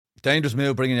Dangerous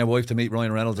move bringing your wife to meet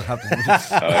Ryan Reynolds. Oh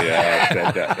yeah, I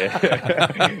said that.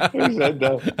 Yeah. I said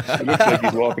that. It looks like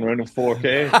he's walking around in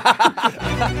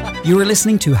 4K. You are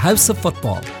listening to House of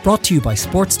Football, brought to you by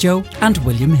Sports Joe and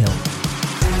William Hill.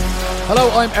 Hello,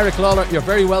 I'm Eric Lawler. You're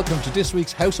very welcome to this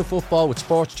week's House of Football with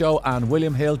Sports Joe and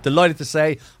William Hill. Delighted to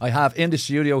say I have in the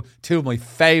studio two of my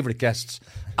favourite guests,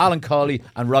 Alan Cawley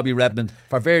and Robbie Redmond,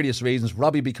 for various reasons.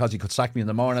 Robbie because he could sack me in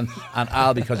the morning, and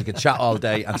Al because he could chat all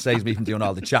day and saves me from doing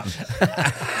all the chatting.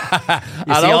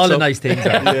 You see all the nice things.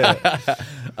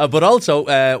 But also,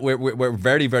 we're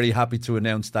very, very happy to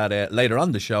announce that later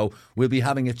on the show, we'll be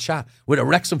having a chat with a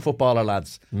Wrexham footballer,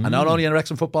 lads. And not only a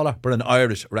Wrexham footballer, but an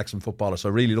Irish Wrexham footballer. So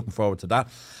really looking forward to that.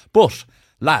 But,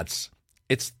 lads,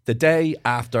 it's the day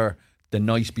after the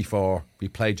night before we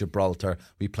played Gibraltar.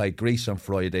 We played Greece on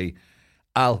Friday.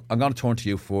 Al, I'm going to turn to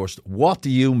you first. What do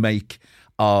you make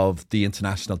of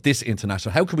this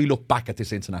international? How can we look back at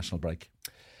this international break?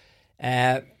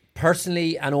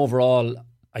 Personally and overall,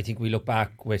 I think we look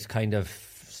back with kind of,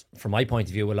 from my point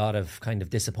of view, a lot of kind of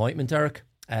disappointment, Eric.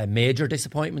 Major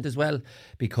disappointment as well,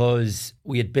 because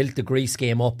we had built the Greece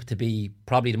game up to be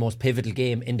probably the most pivotal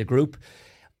game in the group.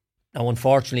 Now,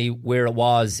 unfortunately, where it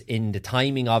was in the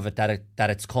timing of it, that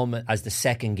it's come as the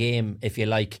second game, if you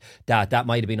like, that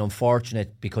might have been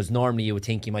unfortunate, because normally you would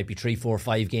think you might be 3, 4,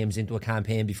 5 games into a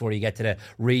campaign before you get to the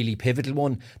really pivotal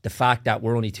one. The fact that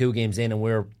we're only 2 games in and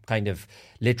we're kind of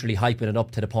literally hyping it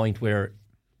up to the point where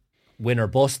win or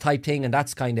bust type thing, and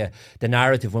that's kind of the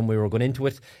narrative when we were going into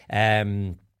it.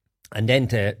 And then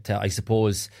to I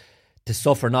suppose, to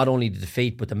suffer not only the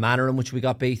defeat but the manner in which we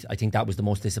got beat, I think that was the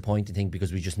most disappointing thing,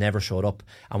 because we just never showed up.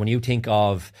 And when you think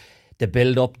of the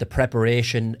build-up, the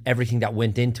preparation, everything that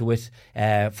went into it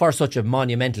for such a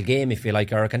monumental game, if you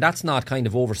like, Eric, and that's not kind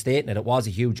of overstating it. It was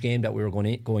a huge game that we were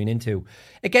going into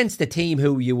against the team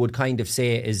who you would kind of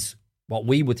say is what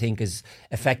we would think is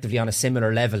effectively on a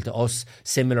similar level to us,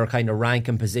 similar kind of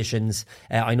ranking positions.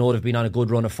 I know they've been on a good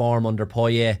run of form under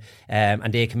Poyet,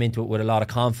 and they came into it with a lot of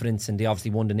confidence, and they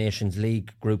obviously won the Nations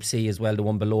League Group C as well, the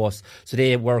one below us. So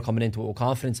they were coming into it with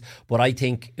confidence. But I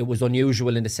think it was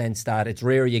unusual in the sense that it's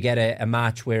rare you get a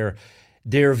match where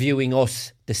they're viewing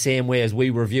us the same way as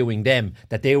we were viewing them,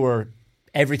 that they were...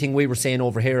 Everything we were saying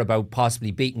over here about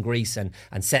possibly beating Greece and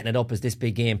setting it up as this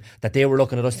big game, that they were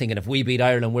looking at us thinking if we beat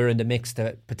Ireland, we're in the mix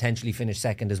to potentially finish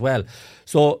second as well.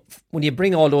 So when you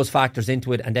bring all those factors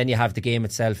into it, and then you have the game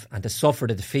itself, and to suffer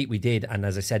the defeat we did, and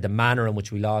as I said, the manner in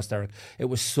which we lost, Eric, it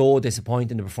was so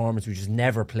disappointing, the performance. We just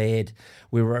never played.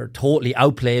 We were totally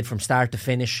outplayed from start to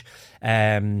finish.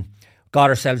 Got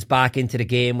ourselves back into the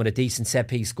game with a decent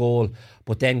set-piece goal,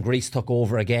 but then Greece took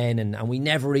over again, and we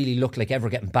never really looked like ever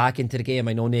getting back into the game.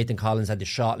 I know Nathan Collins had the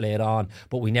shot laid on,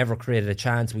 but we never created a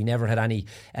chance. We never had any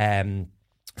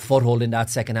foothold in that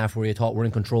second half where you thought we're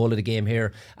in control of the game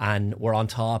here and we're on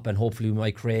top, and hopefully we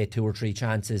might create 2 or 3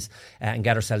 chances and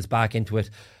get ourselves back into it.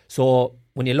 So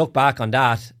when you look back on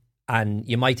that, and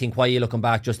you might think, why are you looking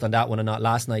back just on that one and not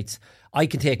last night's? I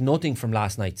can take nothing from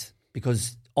last night's,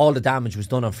 because all the damage was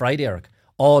done on Friday, Eric.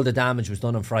 All the damage was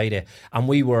done on Friday. And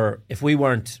if we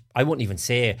weren't, I wouldn't even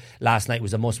say last night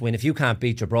was a must win. If you can't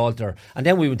beat Gibraltar, and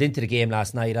then we went into the game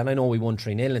last night, and I know we won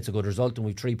 3-0, it's a good result, and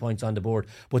we've 3 points on the board,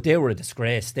 but they were a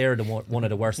disgrace. They're one of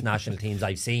the worst national teams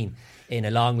I've seen in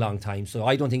a long, long time. So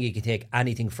I don't think you can take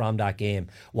anything from that game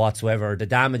whatsoever. The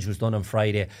damage was done on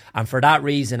Friday. And for that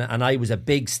reason, and I was a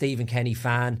big Stephen Kenny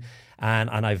fan,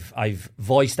 and I've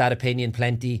voiced that opinion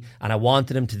plenty, and I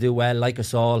wanted him to do well, like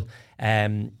us all.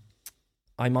 I'm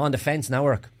on the fence now,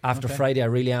 Eric. After Friday, I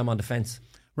really am on the fence.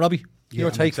 Robbie,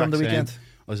 your take from the weekend?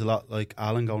 I was a lot like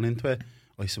Alan going into it.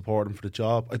 I supported him for the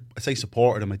job. I say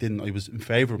supported him, I didn't. I was in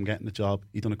favour of him getting the job.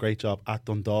 He'd done a great job at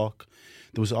Dundalk.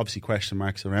 There was obviously question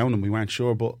marks around him. We weren't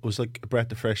sure, but it was like a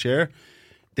breath of fresh air.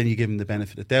 Then you give him the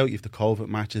benefit of the doubt. You have the COVID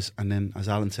matches, and then, as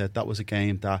Alan said, that was a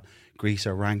game that Greece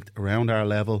are ranked around our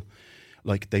level.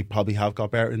 Like, they probably have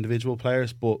got better individual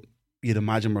players, but you'd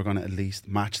imagine we're going to at least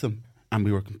match them. And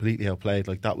we were completely outplayed.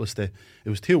 Like, it was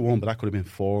 2-1, but that could have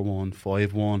been 4-1,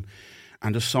 5-1.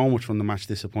 And just so much from the match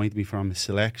disappointed me, from his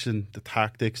selection, the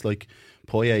tactics. Like,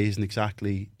 Poyet isn't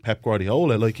exactly Pep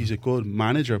Guardiola. Like, he's a good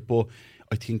manager, but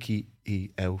I think he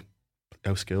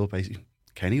outskilled basically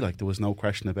Kenny. Like, there was no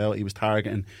question about it. He was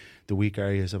targeting the weak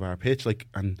areas of our pitch, like,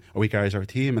 and or weak areas of our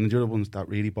team. And the other ones that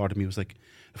really bothered me was, like,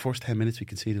 the first 10 minutes we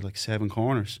conceded like 7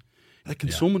 corners. Like,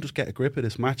 can someone just get a grip of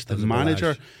this match? The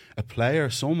manager, a player,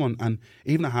 someone. And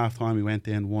even at half time, we went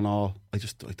in 1-1. I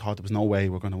thought there was no way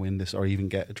we're going to win this or even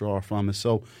get a draw from it.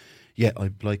 So, yeah,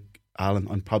 like Alan,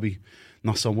 I'm probably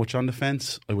not so much on the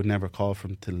fence. I would never call for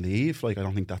him to leave. Like, I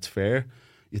don't think that's fair.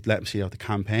 You'd let him see out the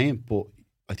campaign. But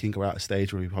I think we're at a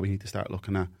stage where we probably need to start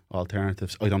looking at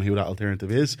alternatives. I don't know who that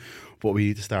alternative is, but we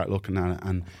need to start looking at it.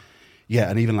 And yeah,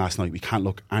 and even last night, we can't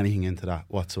look anything into that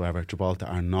whatsoever. Gibraltar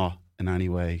are not in any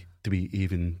way to be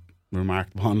even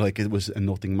remarked upon. Like, it was a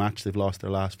nothing match. They've lost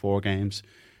their last 4 games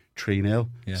 3-0.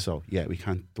 Yeah. So yeah, we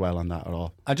can't dwell on that at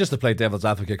all. And just to play devil's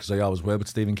advocate, because I always will with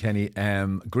Stephen Kenny,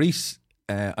 Greece,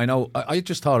 I know, I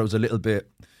just thought it was a little bit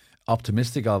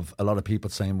optimistic of a lot of people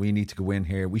saying we need to go in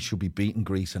here, we should be beating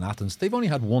Greece and Athens. They've only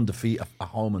had 1 defeat at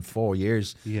home in 4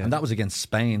 years, and that was against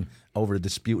Spain over a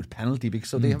disputed penalty, because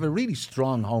so they have a really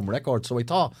strong home record. So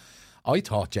I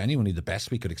thought genuinely the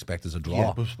best we could expect is a draw.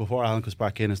 Yeah, but before Alan goes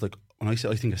back in, it's like, when I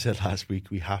think I said last week,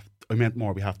 we have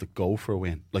to go for a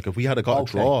win. Like, if we had got a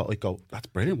draw, I'd go, that's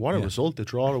brilliant, what a result, the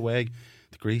draw away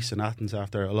to Greece and Athens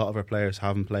after a lot of our players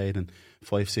haven't played in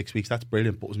 5-6 weeks. That's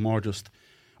brilliant. But it was more just,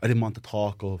 I didn't want to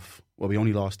talk of, well, we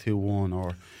only lost 2-1,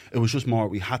 or it was just more,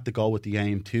 we had to go with the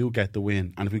aim to get the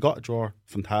win. And if we got a draw,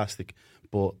 fantastic.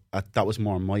 But that was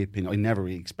more my opinion. I never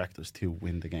really expected us to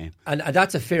win the game. And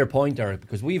that's a fair point, Eric,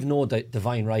 because we've no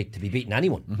divine right to be beating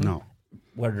anyone. Mm-hmm. No.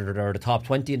 Whether they're the top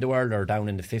 20 in the world or down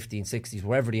in the 50s, 60s,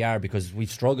 wherever they are, because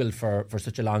we've struggled for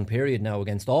such a long period now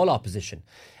against all opposition.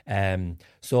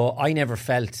 So I never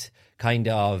felt kind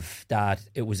of that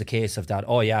it was a case of that,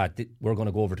 we're going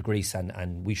to go over to Greece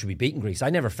and we should be beating Greece.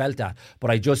 I never felt that.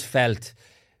 But I just felt,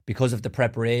 because of the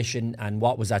preparation and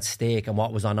what was at stake and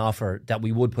what was on offer, that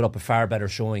we would put up a far better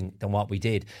showing than what we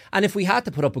did. And if we had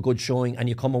to put up a good showing and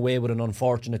you come away with an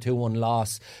unfortunate 2-1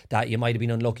 loss, that you might have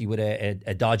been unlucky with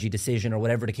a dodgy decision or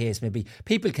whatever the case may be,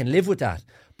 people can live with that.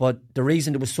 But the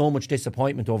reason there was so much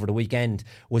disappointment over the weekend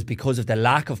was because of the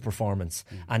lack of performance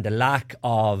and the lack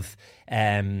of,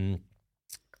 I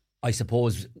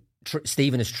suppose,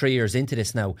 Stephen is 3 years into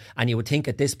this now, and you would think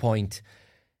at this point,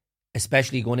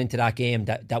 especially going into that game,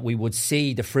 that we would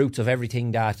see the fruits of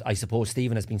everything that I suppose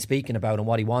Stephen has been speaking about and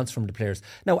what he wants from the players.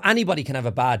 Now, anybody can have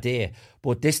a bad day,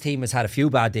 but this team has had a few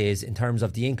bad days in terms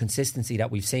of the inconsistency that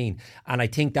we've seen. And I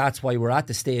think that's why we're at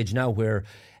the stage now where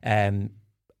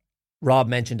Rob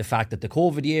mentioned the fact that the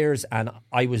COVID years, and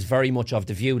I was very much of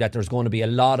the view that there's going to be a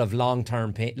lot of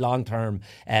long-term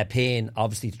pain,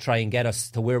 obviously, to try and get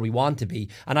us to where we want to be.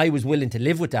 And I was willing to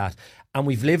live with that. And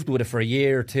we've lived with it for a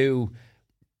year or 2.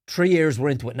 3 years we're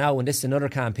into it now, and this is another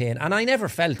campaign. And I never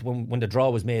felt when the draw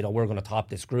was made, we're going to top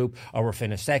this group, or we're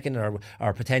finished second,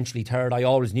 or potentially third. I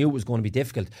always knew it was going to be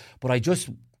difficult, but I just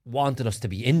wanted us to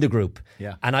be in the group.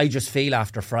 Yeah. And I just feel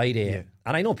after Friday,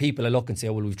 and I know people are looking and say,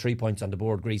 well, we've 3 points on the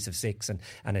board, Greece have 6,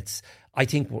 and it's, I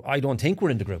don't think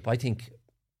we're in the group. I think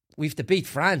we have to beat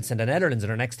France and the Netherlands in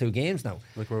our next 2 games now.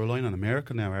 Like, we're relying on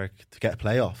America now, Eric, to get a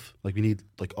playoff. Like, we need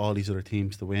all these other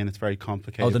teams to win. It's very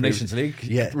complicated. Oh, the Nations League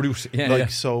route.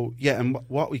 And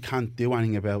what we can't do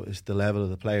anything about is the level of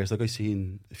the players. Like, I've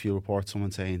seen a few reports,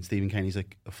 someone saying Stephen Kenny's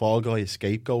like a fall guy, a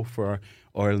scapegoat for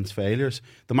Ireland's failures.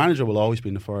 The manager will always be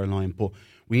in the fire line, but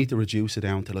we need to reduce it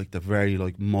down to like the very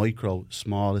micro,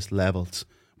 smallest levels,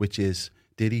 which is,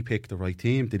 did he pick the right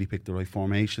team? Did he pick the right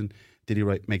formation? Did he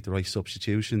make the right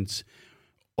substitutions?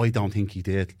 I don't think he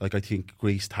did. Like, I think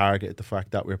Greece targeted the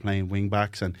fact that we were playing wing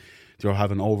backs and they were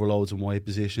having overloads in wide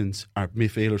positions. Our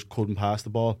midfielders couldn't pass the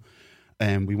ball,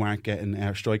 and we weren't getting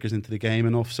our strikers into the game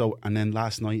enough. So, and then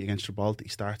last night against Gibraltar, he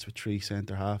starts with 3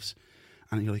 centre halves,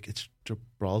 and you're like, it's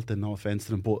Gibraltar. No offence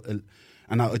to them, but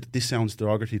this sounds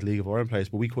derogatory to League of Ireland players,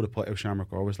 but we could have put out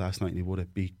Shamrock Rovers last night and he would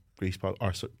have beat Greece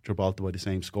or Gibraltar by the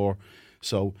same score.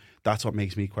 So that's what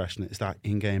makes me question it. Is that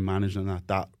in-game management at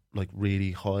that like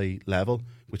really high level,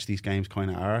 which these games kind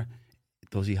of are?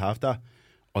 Does he have that?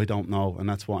 I don't know, and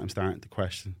that's what I'm starting to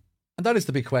question. And that is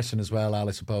the big question as well, Al,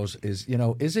 I suppose, is,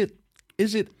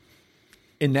 is it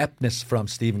ineptness from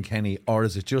Stephen Kenny, or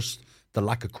is it just the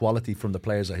lack of quality from the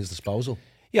players at his disposal?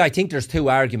 Yeah, I think there's 2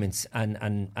 arguments,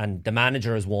 and the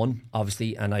manager is one,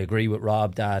 obviously, and I agree with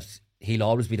Rob that he'll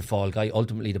always be the fall guy.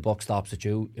 Ultimately, the buck stops at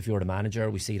you if you're the manager.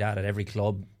 We see that at every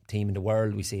club team in the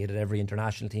world. We see it at every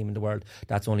international team in the world.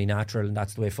 That's only natural, and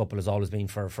that's the way football has always been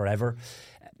for forever.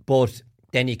 But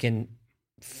then you can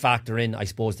factor in, I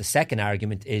suppose, the second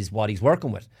argument is what he's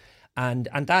working with. And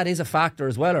that is a factor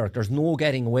as well, Eric. There's no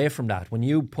getting away from that. When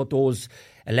you put those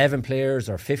 11 players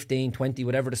or 15, 20,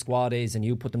 whatever the squad is, and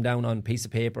you put them down on a piece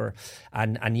of paper,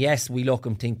 and yes, we look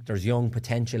and think there's young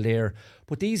potential there,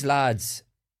 but these lads,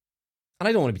 and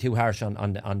I don't want to be too harsh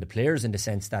on the players in the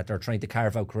sense that they're trying to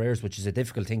carve out careers, which is a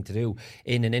difficult thing to do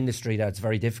in an industry that's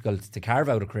very difficult to carve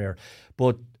out a career.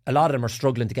 But a lot of them are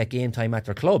struggling to get game time at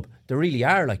their club. They really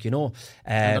are, like, you know.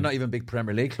 And they're not even big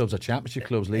Premier League clubs or Championship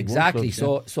clubs, League Exactly. One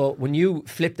clubs. So when you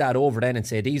flip that over then and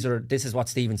say this is what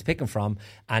Stephen's picking from,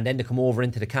 and then they come over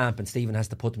into the camp and Stephen has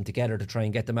to put them together to try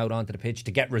and get them out onto the pitch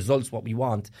to get results what we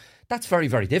want, that's very,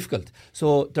 very difficult.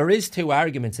 So there is two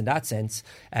arguments in that sense.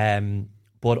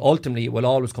 But ultimately, it will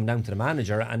always come down to the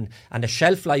manager, and the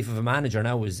shelf life of a manager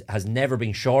now has never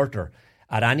been shorter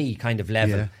at any kind of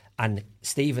level. Yeah. And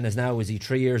Stephen is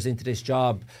 3 years into this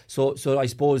job. So I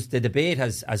suppose the debate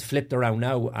has flipped around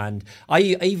now. And I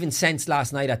even sensed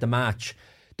last night at the match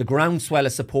the groundswell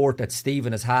of support that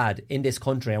Stephen has had in this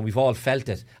country, and we've all felt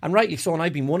it. And rightly so, and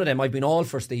I've been one of them. I've been all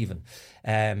for Stephen.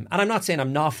 And I'm not saying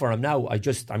I'm not for him now.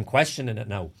 I'm questioning it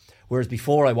now. Whereas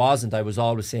before I wasn't. I was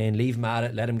always saying, leave him at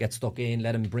it, let him get stuck in,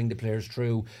 let him bring the players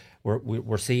through.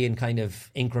 We're seeing kind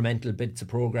of incremental bits of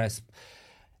progress.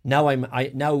 Now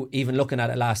now even looking at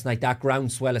it last night, that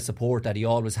groundswell of support that he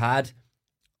always had,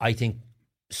 I think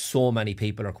so many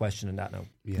people are questioning that now.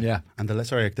 Yeah. And the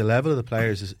level of the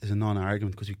players is a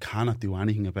non-argument, because you cannot do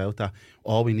anything about that.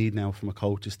 All we need now from a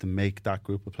coach is to make that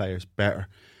group of players better.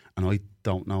 And I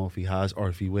don't know if he has or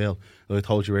if he will. Though I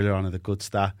told you earlier on the good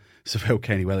stat it's about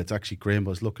Kenny. Well, it's actually grim, but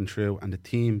I was looking through, and the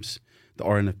teams that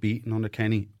Ireland have beaten under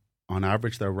Kenny, on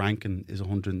average, their ranking is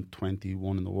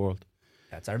 121 in the world.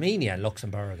 That's Armenia and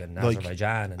Luxembourg and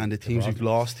Azerbaijan. And the teams we've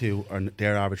lost to,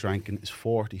 their average ranking is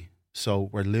 40. So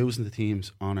we're losing the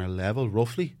teams on our level,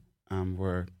 roughly.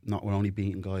 We're only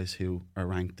beating guys who are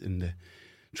ranked in the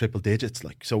triple digits.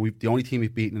 So the only team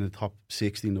we've beaten in the top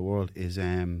 60 in the world is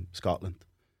Scotland.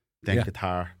 Then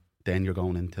Qatar. Then you're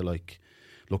going into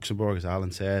Luxembourg, as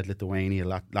Alan said, Lithuania,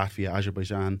 Latvia,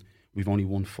 Azerbaijan. We've only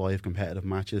won 5 competitive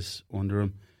matches under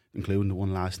them, including the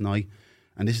one last night.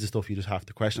 And this is the stuff you just have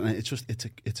to question. And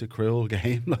it's a cruel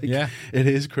game. It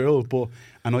is cruel.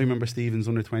 And I remember Stephen's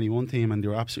under-21 team, and they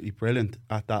were absolutely brilliant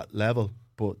at that level.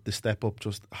 But the step up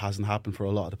just hasn't happened for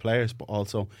a lot of the players. But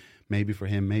also, maybe for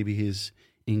him, maybe his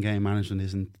in-game management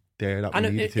isn't there that we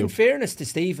needed to. In fairness to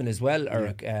Stephen as well,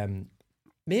 Eric,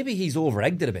 maybe he's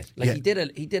over-egged it a bit.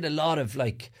 He did a lot of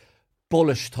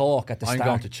bullish talk at the start. I'm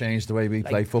going to change the way we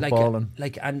play football,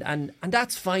 and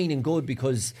that's fine and good,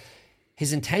 because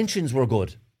his intentions were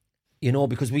good, you know,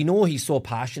 because we know he's so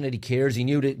passionate, he cares.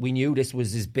 We knew this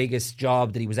was his biggest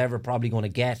job that he was ever probably going to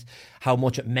get, how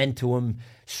much it meant to him,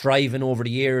 striving over the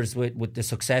years with the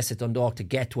success at Dundalk to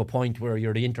get to a point where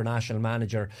you're the international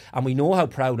manager. And we know how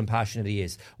proud and passionate he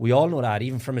is. We all know that,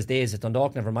 even from his days at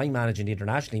Dundalk, never mind managing the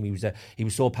international team. He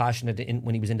was so passionate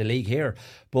when he was in the league here.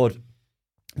 But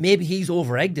maybe he's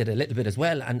over-egged it a little bit as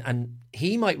well, and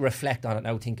he might reflect on it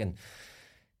now, thinking,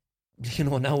 you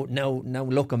know, now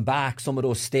looking back, some of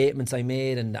those statements I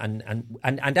made, and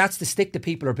that's the stick that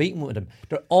people are beating with him.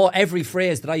 Every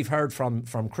phrase that I've heard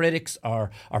from critics or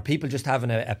people just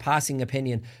having a passing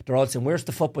opinion, they're all saying, "Where's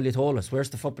the football you told us? Where's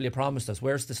the football you promised us?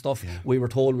 Where's the stuff we were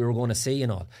told we were going to see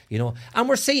and all?" You know, and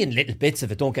we're seeing little bits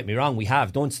of it. Don't get me wrong, we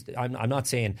have. I'm not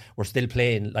saying we're still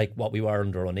playing like what we were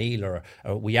under O'Neill, or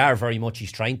we are very much.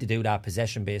 He's trying to do that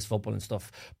possession-based football and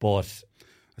stuff, but.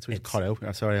 That's what he's cut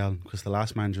out. Sorry, Alan, because the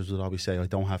last managers would always say, I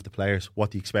don't have the players. What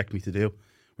do you expect me to do?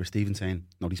 Where Stephen's saying,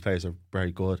 no, these players are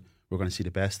very good. We're going to see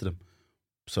the best of them.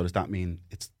 So does that mean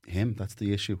it's him? That's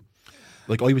the issue.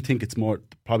 I would think it's more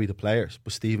probably the players,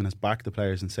 but Stephen has backed the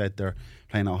players and said they're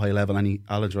playing at a high level, and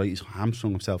Alan's right, he's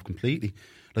hamstrung himself completely.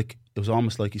 It was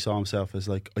almost like he saw himself as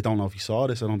I don't know if he saw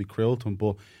this, I don't be cruel to him,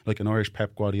 but an Irish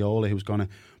Pep Guardiola who was going to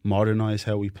modernise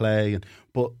how we play.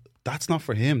 But that's not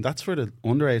for him. That's for the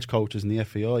underage coaches in the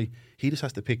FAI. He just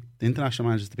has to pick the international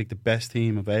managers to pick the best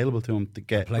team available to him to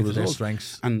get play the to results. their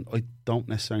strengths. And I don't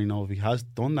necessarily know if he has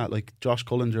done that. Josh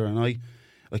Cullinger and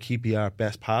I, he'd be our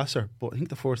best passer, but I think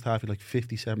the first half he had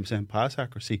 57% pass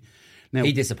accuracy. Now,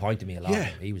 he disappointed me a lot.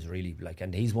 Yeah. He was really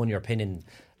and he's won your pinning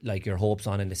your hopes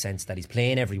on, in the sense that he's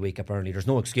playing every week at Burnley. There's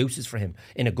no excuses for him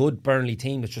in a good Burnley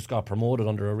team that's just got promoted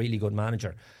under a really good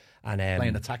manager. And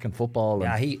playing attacking football.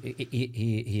 Yeah,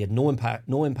 he had no impact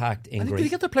in Greece. Did he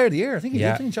get the player of the year? I think he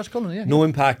did. Josh Cullen, yeah. No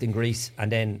impact in Greece.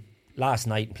 And then last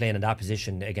night, playing in that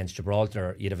position against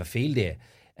Gibraltar, you'd have a field day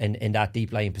in that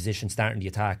deep lying position, starting the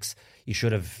attacks. You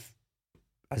should have,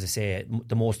 as I say,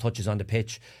 the most touches on the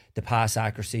pitch, the pass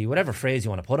accuracy, whatever phrase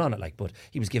you want to put on it. But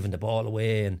he was giving the ball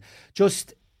away, and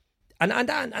just. And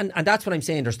that's what I'm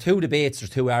saying. There's two debates,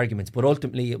 there's two arguments, but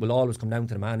ultimately it will always come down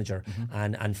to the manager.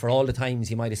 Mm-hmm. And for all the times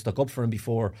he might have stuck up for him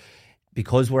before,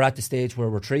 because we're at the stage where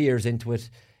we're 3 years into it,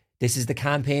 this is the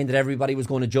campaign that everybody was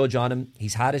going to judge on him.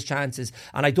 He's had his chances.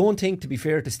 And I don't think, to be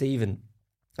fair to Stephen,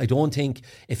 I don't think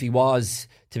if he was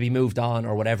to be moved on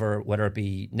or whatever, whether it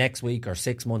be next week or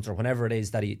 6 months or whenever it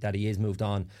is that he is moved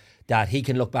on, that he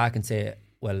can look back and say,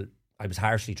 well, I was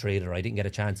harshly treated or I didn't get a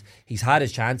chance. He's had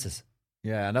his chances.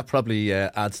 Yeah, and that probably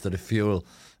adds to the fuel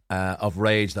of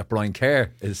rage that Brian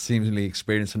Kerr is seemingly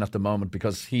experiencing at the moment,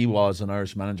 because he was an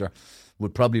Irish manager,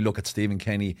 would probably look at Stephen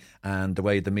Kenny and the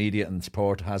way the media and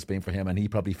support has been for him, and he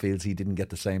probably feels he didn't get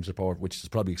the same support, which is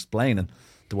probably explaining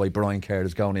the way Brian Kerr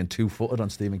is going in 2-footed on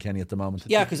Stephen Kenny at the moment.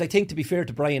 Yeah, because I think, to be fair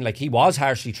to Brian, like, he was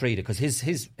harshly treated, because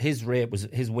his rate was,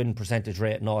 his win percentage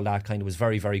rate and all that kind of was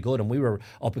very, very good, and we were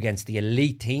up against the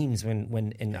elite teams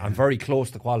when and very close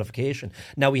to qualification.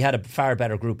 Now, we had a far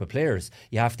better group of players.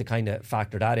 You have to kind of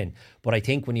factor that in. But I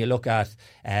think when you look at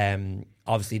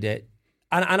obviously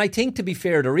and I think, to be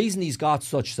fair, the reason he's got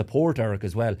such support, Eric,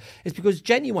 as well, is because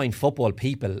genuine football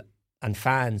people and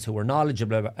fans who were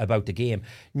knowledgeable about the game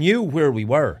knew where we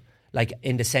were, like,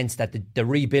 in the sense that the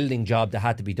rebuilding job that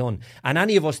had to be done. And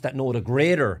any of us that know the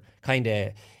greater kind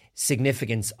of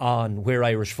significance on where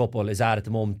Irish football is at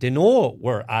the moment, they know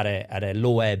we're at a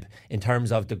low ebb in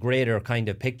terms of the greater kind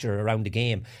of picture around the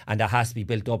game, and that has to be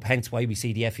built up. Hence why we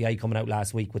see the FAI coming out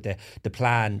last week with the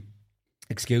plan,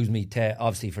 to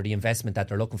obviously for the investment that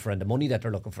they're looking for and the money that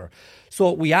they're looking for.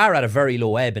 So we are at a very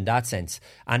low ebb in that sense.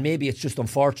 And maybe it's just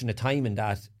unfortunate timing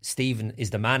that Stephen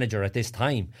is the manager at this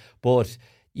time. But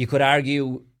you could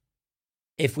argue,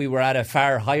 if we were at a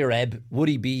far higher ebb, would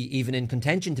he be even in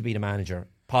contention to be the manager?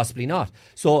 Possibly not.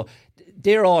 So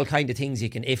they're all kind of things you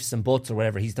can ifs and buts or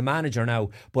whatever. He's the manager now.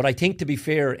 But I think, to be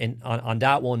fair, on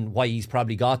that one, why he's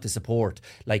probably got the support,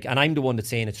 like, and I'm the one that's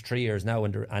saying it's 3 years now,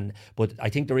 but I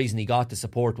think the reason he got the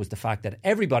support was the fact that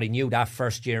everybody knew that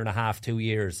first year and a half, 2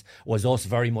 years, was us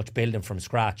very much building from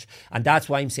scratch. And that's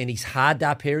why I'm saying he's had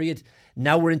that period.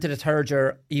 Now we're into the third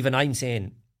year. Even I'm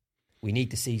saying we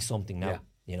need to see something now. Yeah.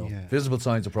 You know, visible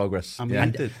signs of progress. I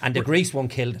mean, and the Greece one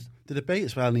killed it. The debate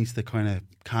as well needs to kind of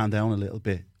calm down a little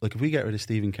bit. Like, if we get rid of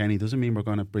Stephen Kenny, doesn't mean we're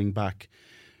going to bring back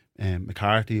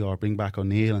McCarthy or bring back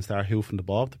O'Neill and start hoofing the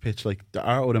ball up the pitch. Like, there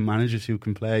are other managers who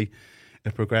can play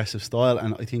a progressive style,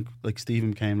 and I think, like,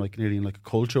 Stephen came like nearly in like a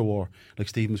culture war. Like,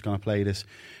 Stephen's going to play this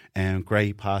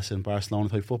great passing Barcelona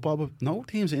type football, but no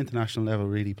teams at international level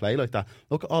really play like that.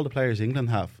 Look at all the players England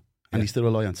have, and they still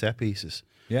rely on set pieces.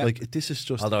 Yeah. Like, this is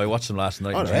just... Although I watched them last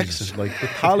night. Oh, they're excellent. Like, the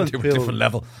talent they're pool, different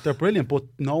level. They're brilliant, but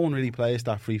no one really plays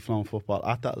that free-flowing football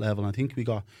at that level. And I think we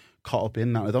got caught up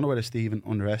in that. I don't know whether Stephen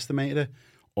underestimated it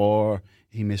or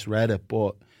he misread it,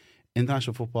 but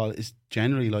international football is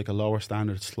generally like a lower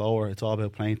standard. It's slower. It's all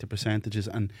about playing to percentages,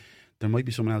 and there might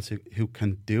be someone else who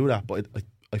can do that, but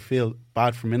I feel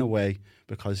bad for him in a way,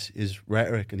 because his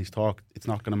rhetoric and his talk, it's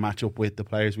not going to match up with the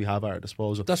players we have at our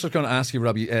disposal. That's what I was going to ask you,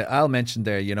 Robbie. Al mentioned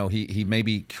there, you know, he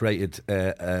maybe created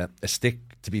a stick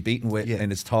to be beaten with in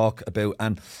his talk about,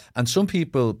 and some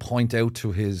people point out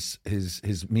to his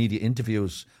media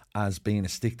interviews as being a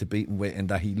stick to beaten with, and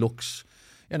that he looks,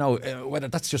 you know, whether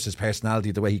that's just his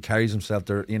personality, the way he carries himself.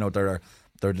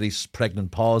 There are these pregnant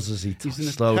pauses. He's an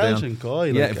slow intelligent down. guy.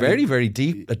 Yeah, like, very, very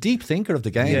deep. A deep thinker of the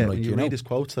game. Yeah, like, you read his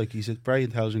quotes. Like, he's a very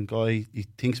intelligent guy. He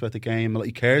thinks about the game.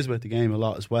 He cares about the game a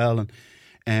lot as well.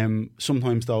 And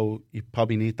sometimes, though, you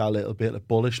probably need that little bit of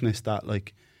bullishness that,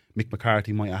 like, Mick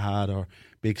McCarthy might have had, or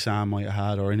Big Sam might have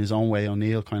had, or in his own way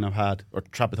O'Neill kind of had, or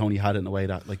Trapattoni had it in a way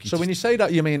that, like... So when you say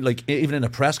that, you mean, like, even in a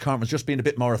press conference, just being a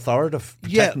bit more authoritative,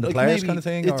 protecting the like players kind of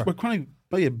thing? We're kind of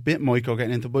maybe a bit micro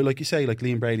getting into, but like you say, like,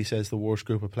 Liam Brady says the worst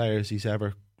group of players he's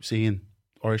ever seen,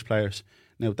 Irish players.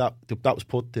 Now, that was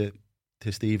put to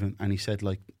Stephen, and he said,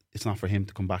 like, it's not for him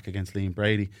to come back against Liam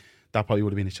Brady. That probably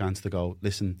would have been a chance to go,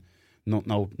 listen,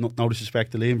 no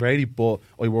disrespect to Liam Brady, but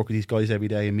I work with these guys every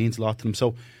day. It means a lot to them.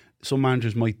 So some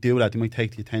managers might do that. They might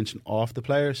take the attention off the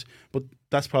players, but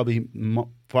that's probably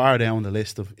far down the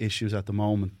list of issues at the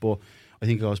moment. But I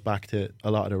think it goes back to a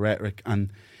lot of the rhetoric,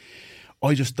 and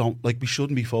I just don't, like, we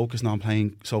shouldn't be focusing on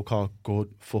playing so-called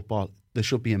good football. There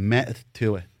should be a method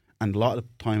to it, and a lot of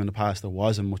the time in the past there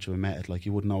wasn't much of a method. Like,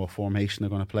 you wouldn't know what formation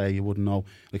they're going to play. You wouldn't know,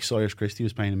 like, Cyrus Christie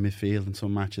was playing in midfield in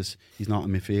some matches. He's not a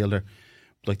midfielder.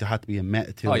 Like, there had to be a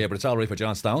method to it. Oh yeah, but it's all right for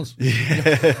John Stones.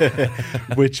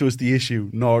 Which was the issue,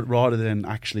 rather than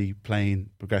actually playing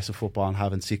progressive football and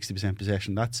having 60%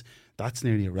 possession. That's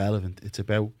nearly irrelevant. It's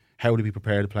about how do we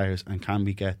prepare the players, and can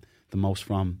we get the most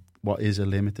from what is a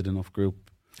limited enough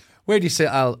group. Where do you sit,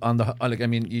 Al, on the, like, I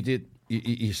mean,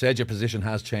 you said your position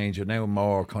has changed. You're now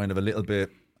more kind of a little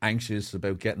bit anxious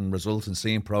about getting results and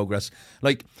seeing progress.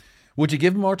 Like, would you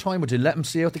give him more time? Would you let him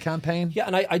see out the campaign? Yeah,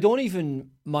 and I don't even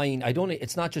mind.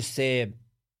 It's not just say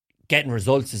getting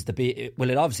results is it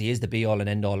obviously is the be all and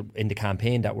end all in the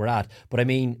campaign that we're at. But I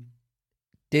mean,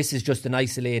 this is just an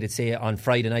isolated, say, on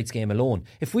Friday night's game alone.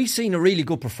 If we've seen a really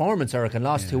good performance, Eric, and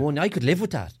lost 2-1, I could live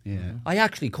with that. Yeah. I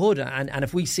actually could. And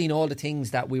if we've seen all the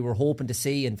things that we were hoping to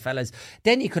see, and fellas,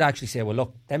 then you could actually say, well,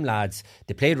 look, them lads,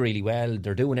 they played really well.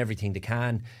 They're doing everything they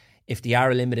can. If they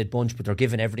are a limited bunch, but they're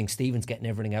giving everything, Stephen's getting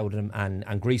everything out of them,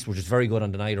 and Greece were just very good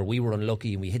on the night, or we were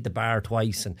unlucky and we hit the bar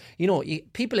twice. And,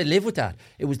 people would live with that.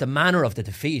 It was the manner of the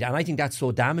defeat. And I think that's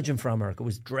so damaging for America. It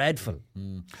was dreadful.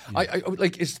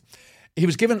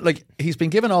 He's been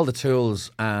given all the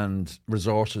tools and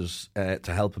resources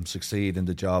to help him succeed in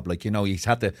the job. He's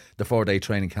had the 4-day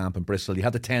training camp in Bristol. He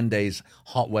had the 10 days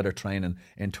hot weather training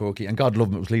in Turkey, and God love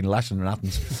him, it was leading Lashing in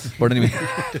Athens. But anyway,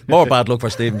 more bad luck for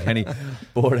Stephen Kenny.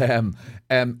 But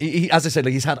he, as I said,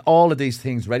 he's had all of these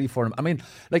things ready for him. I mean,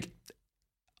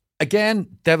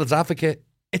 again, devil's advocate.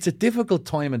 It's a difficult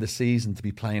time in the season to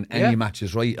be playing any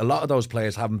matches, right? A lot of those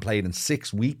players haven't played in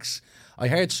 6 weeks. I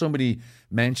heard somebody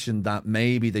mention that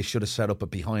maybe they should have set up a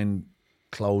behind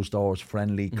closed doors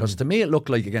friendly, because to me it looked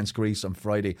like against Greece on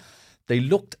Friday they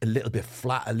looked a little bit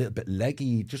flat, a little bit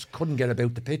leggy, just couldn't get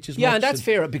about the pitch as much. Yeah, and that's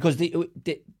fair, because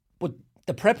but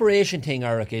the preparation thing,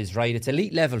 Eric, is right. It's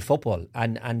elite level football,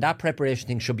 and that preparation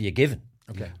thing should be a given.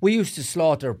 Okay. We used to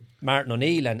slaughter Martin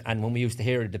O'Neill, and when we used to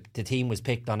hear the team was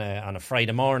picked on a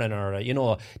Friday morning,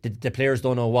 or the players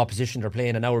don't know what position they're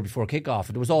playing an hour before kickoff.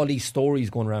 There was all these stories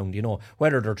going around,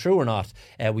 whether they're true or not,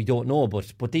 we don't know.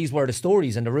 But these were the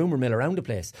stories and the rumour mill around the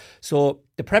place. So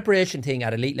the preparation thing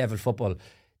at elite level football,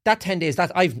 that 10 days,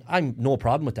 that I'm no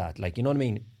problem with that. You know what I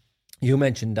mean? You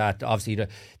mentioned that obviously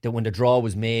that when the draw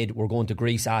was made, we're going to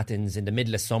Greece, Athens in the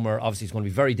middle of summer. Obviously, it's going to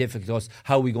be very difficult to us.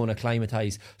 How are we going to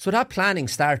acclimatise? So that planning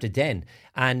started then,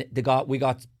 and we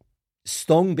got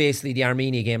stung basically the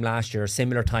Armenia game last year,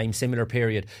 similar time, similar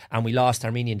period, and we lost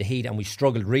Armenia in the heat, and we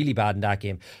struggled really bad in that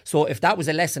game. So if that was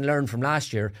a lesson learned from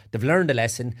last year, they've learned a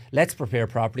lesson. Let's prepare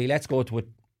properly. Let's go to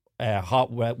a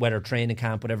hot weather training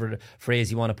camp, whatever the phrase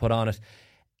you want to put on it.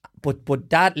 But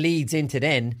that leads into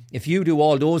then, if you do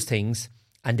all those things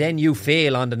and then you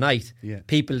fail on the night,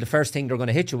 people, the first thing they're going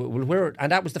to hit you with,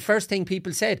 and that was the first thing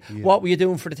people said. Yeah. What were you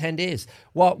doing for the 10 days?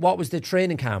 What was the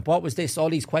training camp? What was this? All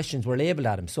these questions were labelled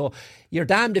at him. So you're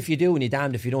damned if you do and you're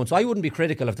damned if you don't. So I wouldn't be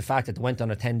critical of the fact that they went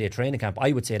on a 10-day training camp.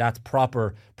 I would say that's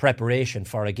proper preparation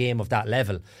for a game of that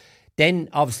level. Then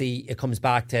obviously it comes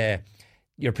back to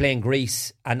you're playing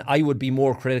Greece, and I would be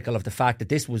more critical of the fact that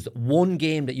this was one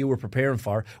game that you were preparing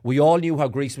for. We all knew how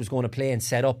Greece was going to play and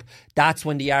set up. That's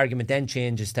when the argument then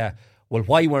changes to, well,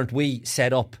 why weren't we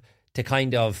set up to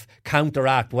kind of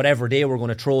counteract whatever they were going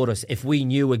to throw at us if we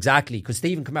knew exactly? Because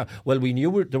Stephen came out, well, we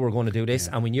knew they were going to do this,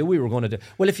 and we knew we were going to do.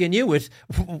 Well, if you knew it,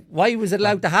 why was it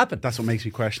allowed to happen? That's what makes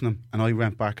me question him. And I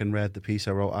went back and read the piece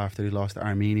I wrote after he lost to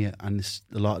Armenia, and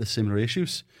a lot of the similar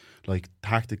issues, like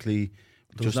tactically.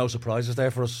 There was no surprises there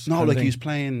for us. No, he was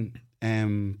playing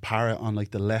Parrott on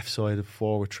the left side of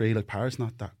forward three. Parrott's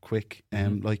not that quick.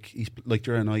 He's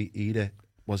during the night, Ida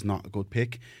was not a good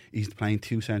pick. He's playing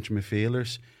 2 central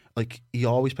midfielders. He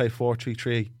always played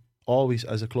 4-3-3, always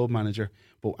as a club manager.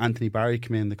 But Anthony Barry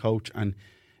came in, the coach, and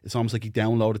it's almost like he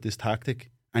downloaded this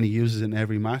tactic and he uses it in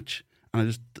every match. And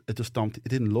it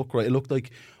didn't look right. It looked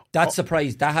like that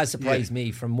has surprised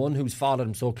me, from one who's followed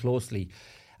him so closely.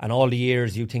 And all the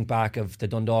years you think back of the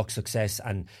Dundalk success,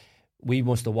 and we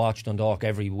must have watched Dundalk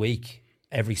every week,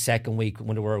 every second week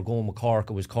when they were going with Cork.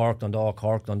 It was Cork,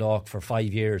 Dundalk for 5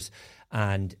 years.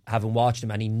 And having watched him,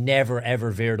 and he never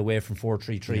ever veered away from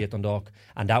 4-3-3 at Dundalk,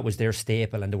 and that was their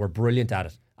staple, and they were brilliant at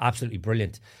it, absolutely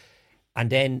brilliant.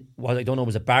 And then, well, I don't know,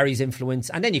 was it Barry's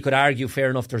influence? And then you could argue, fair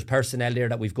enough, there's personnel there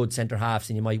that we've good centre halves,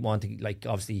 and you might want to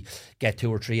obviously get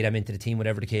 2 or 3 of them into the team,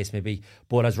 whatever the case may be.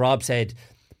 But as Rob said,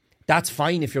 that's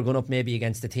fine if you're going up maybe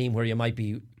against a team where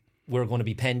we're going to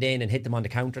be penned in and hit them on the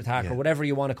counter-attack or whatever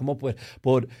you want to come up with.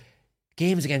 But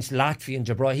games against Latvia and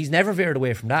Gibraltar, he's never veered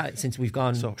away from that since we've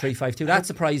gone 3-5-2. That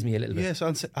surprised me a little bit. Yes,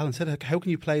 Alan said, how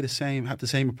can you have the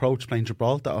same approach playing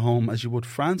Gibraltar at home as you would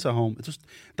France at home?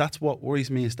 That's what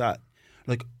worries me, is that,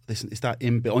 listen, it's that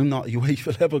inbuilt. I'm not a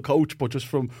UEFA level coach, but just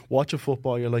from watching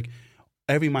football, you're like,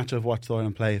 every match I've watched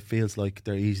Ireland play, it feels like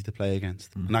they're easy to play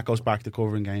against. And that goes back to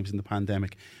covering games in the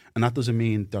pandemic. And that doesn't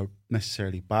mean they're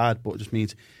necessarily bad, but it just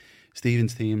means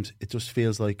Stephen's teams, it just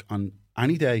feels like on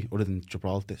any day other than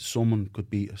Gibraltar, someone could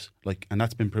beat us. And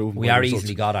that's been proven. We are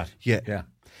easily got at. Yeah.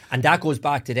 And that goes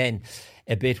back to then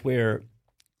a bit where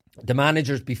the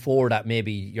managers before that,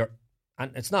 maybe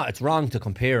and it's wrong to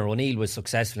compare. O'Neill was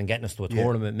successful in getting us to a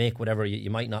tournament, make whatever, you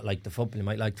might not like the football, you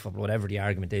might like the football, whatever the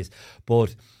argument is.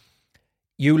 But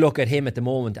you look at him at the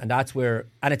moment, and that's where,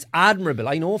 and it's admirable.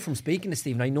 I know from speaking to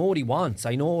Stephen, I know what he wants.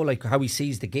 I know how he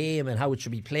sees the game and how it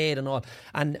should be played and all.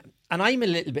 And And I'm a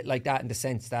little bit like that in the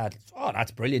sense that,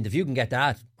 that's brilliant. If you can get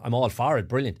that, I'm all for it,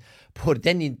 brilliant. But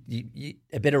then you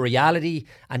a bit of reality,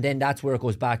 and then that's where it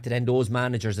goes back to then those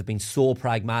managers have been so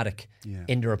pragmatic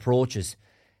in their approaches.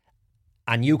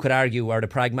 And you could argue, are they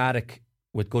pragmatic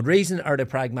with good reason, or are they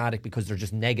pragmatic because they're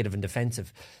just negative and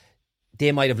defensive?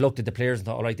 They might have looked at the players and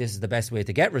thought, all right, this is the best way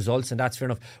to get results, and that's fair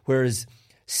enough. Whereas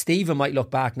Stephen might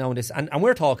look back now on this, and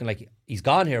we're talking like he's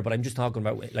gone here, but I'm just talking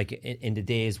about like in the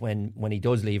days when he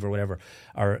does leave or whatever,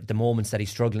 or the moments that he's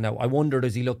struggling now. I wonder,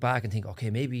 does he look back and think, okay,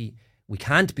 maybe we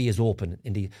can't be as open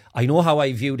I know how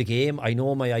I view the game, I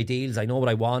know my ideals, I know what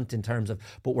I want in terms of,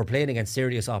 but we're playing against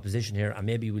serious opposition here, and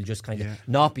maybe we'll just kind of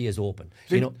not be as open.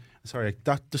 Sorry,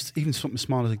 that just even something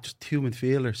small like just 2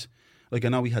 midfielders. Like I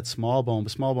know we had Smallbone,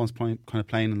 but Smallbone's kind of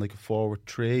playing in like a forward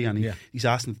 3, and he's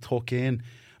asking to tuck in.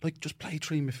 Like, just play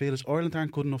 3 midfielders. Ireland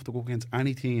aren't good enough to go against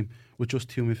any team with just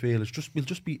 2 midfielders. We'll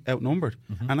just be outnumbered.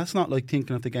 And that's not like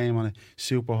thinking of the game on a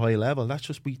super high level. That's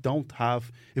just, we don't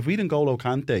have... If we didn't N'Golo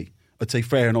Kante, I'd say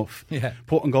fair enough.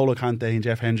 Put N'Golo Kante and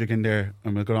Jeff Hendrick in there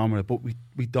and we'll go on with it. But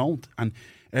we don't. And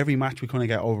every match we kind of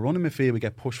get overrun in midfield, we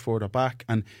get pushed further back.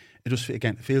 And it just,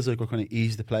 again, it feels like we're kind of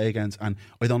easy to play against. And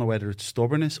I don't know whether it's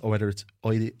stubbornness or whether it's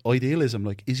idealism.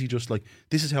 Like, is he just like,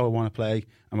 this is how I want to play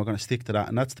and we're going to stick to that?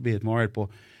 And that's to be admired. But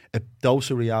a dose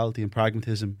of reality and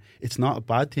pragmatism, it's not a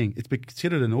bad thing. It's been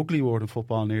considered an ugly word in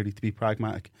football nearly, to be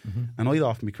pragmatic. And I'd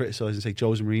often be criticised and say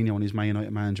Jose Mourinho when he's Man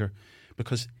United manager,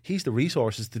 because he's the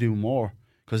resources to do more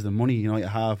because of the money United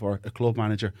have, or a club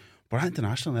manager. But at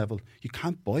international level, you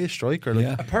can't buy a striker.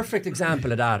 Like, a perfect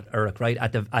example of that, Eric, right?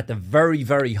 At the very,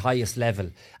 very highest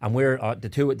level. And we're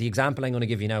the example I'm going to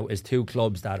give you now is 2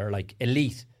 clubs that are like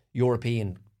elite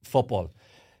European football.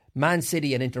 Man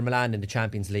City and Inter Milan in the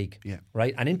Champions League,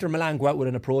 right? And Inter Milan go out with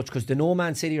an approach because they know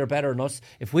Man City are better than us.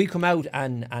 If we come out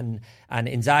and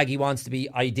Inzaghi wants to be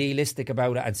idealistic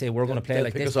about it and say we're going to play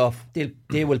like this,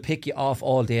 they will pick you off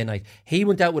all day and night. He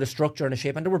went out with a structure and a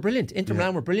shape, and they were brilliant. Inter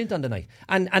Milan were brilliant on the night,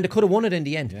 and they could have won it in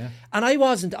the end. And I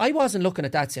wasn't looking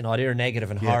at that saying, they're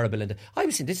negative and horrible. And I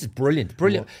was saying, this is brilliant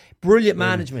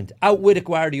management. Outwitted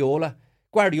Guardiola.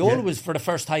 Guardiola was, for the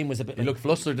first time, was a bit... He looked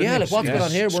flustered, didn't he? Like, what's going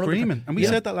on here? Screaming. And we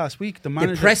said that last week. The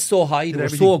manager... They pressed so high, they were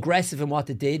so aggressive in what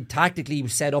they did. Tactically, he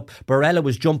was set up. Barella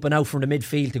was jumping out from the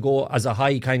midfield to go as a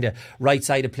high kind of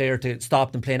right-sided player to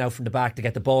stop them playing out from the back to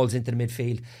get the balls into the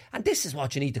midfield. And this is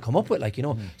what you need to come up with, like,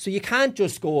 So you can't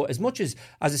just go, as much as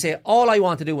I say, all I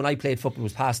wanted to do when I played football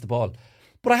was pass the ball.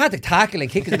 But I had to tackle and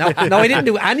kick it. Now I didn't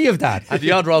do any of that. And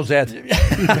the odd rosette.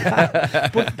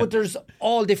 but there's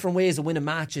all different ways of winning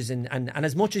matches, and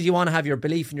as much as you want to have your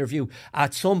belief and your view,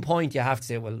 at some point you have to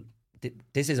say, well,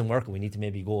 this isn't working, we need to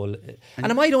maybe go.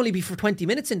 And it might only be for 20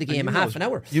 minutes in the game, a half an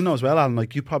hour. You know as well, Alan,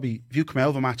 like you probably, if you come out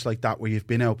of a match like that where you've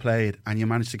been outplayed and you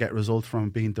manage to get a result from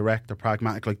being direct or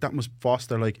pragmatic, like that must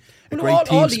foster like a great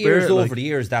team spirit. Over the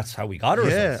years, that's how we got our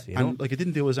results. And like it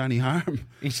didn't do us any harm.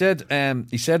 He said in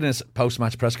his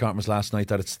post-match press conference last night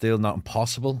that it's still not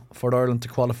impossible for Ireland to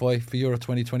qualify for Euro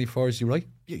 2024. Is he right?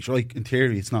 Yeah, he's right. In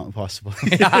theory, it's not impossible.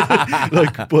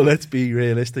 But let's be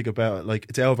realistic about it. Like,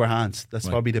 it's out of our hands. That's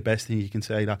probably the best thing you can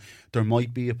say. That there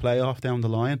might be a playoff down the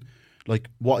line. Like,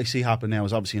 what I see happen now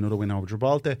is obviously another win over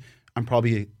Gibraltar and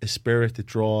probably a spirited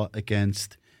draw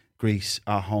against Greece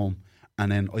at home.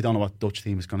 And then I don't know what Dutch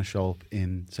team is going to show up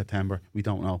in September. We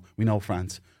don't know. We know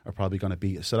France are probably going to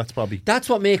beat us. So that's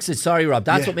what makes it, sorry Rob,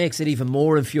 that's what makes it even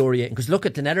more infuriating. Because look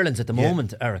at the Netherlands at the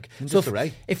moment, Eric. So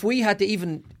if we had to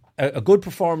even... a good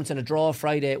performance and a draw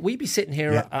Friday, we'd be sitting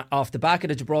here off the back of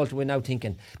the Gibraltar win now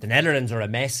thinking the Netherlands are a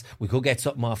mess, we could get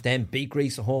something off them, beat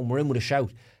Greece at home, we're in with a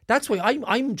shout. That's why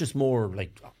I'm just more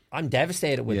like, I'm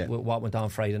devastated with what went on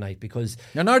Friday night, because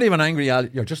you're not even angry, Al,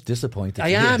 you're just disappointed. I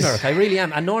am, Eric, I really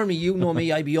am. And normally, you know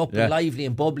me, I'd be up and lively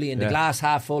and bubbly and the glass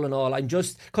half full and all. I'm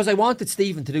just, because I wanted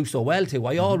Stephen to do so well too.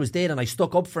 I always did, and I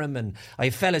stuck up for him, and I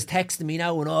have fellas texting me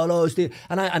now and all Steve,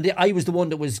 and I was the one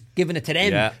that was giving it to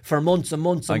them for months and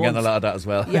months and months. I'm getting a lot of that as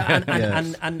well.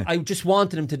 And I just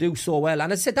wanted him to do so well.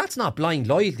 And I said, that's not blind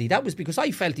loyalty. That was because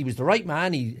I felt he was the right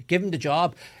man. He gave him the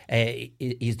job.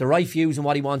 He's the right views on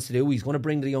what he wants to do. He's going to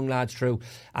bring the young lads through.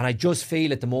 And I just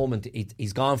feel at the moment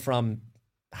he's gone from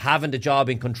having the job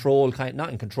in control, not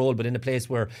in control, but in a place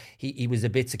where he was a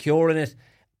bit secure in it.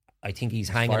 I think he's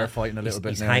hanging firefighting a little bit.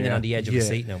 He's now, hanging on the edge of the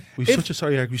seat now. We've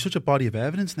such a body of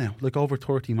evidence now, like over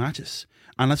 30 matches.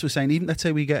 And that's what we're saying. Even let's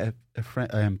say we get a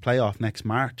playoff next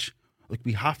March, like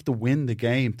we have to win the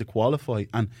game to qualify.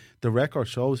 And the record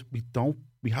shows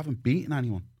we haven't beaten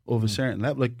anyone of a certain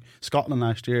level. Like Scotland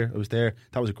last year, I was there.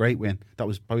 That was a great win. That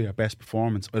was probably our best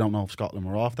performance. I don't know if Scotland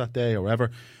were off that day or whatever,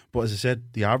 but as I said,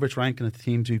 the average ranking of the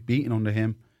teams we've beaten under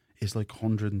him is like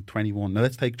 121. Now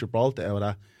let's take Gibraltar out of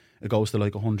that. It goes to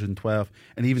like 112,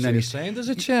 and even So then you're saying there's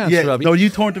a chance, yeah. Robbie? No, you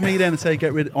turn to me then and say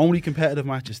get rid of only competitive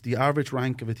matches. The average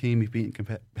rank of a team we've beaten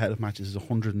competitive matches is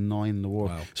 109 in the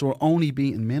world. Wow. So we're only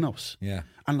beating minnows. Yeah.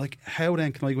 And like, how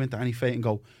then can I go into any fate and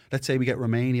go, let's say we get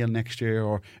Romania next year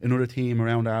or another team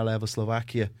around our level,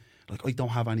 Slovakia. Like, I don't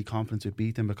have any confidence with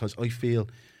beating because I feel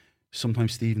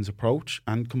sometimes Stephen's approach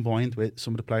and combined with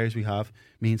some of the players we have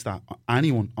means that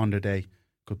anyone on their day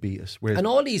could beat us. Whereas And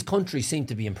all these countries seem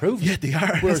to be improving. Yeah, they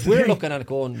are. Whereas That's the we're thing. looking at it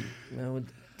going, you know,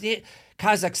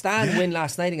 Kazakhstan win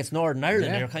last night against Northern Ireland.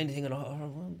 Yeah. You're kind of thinking,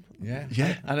 well,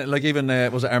 Yeah. And like even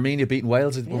was it Armenia beating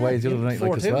Wales away the other night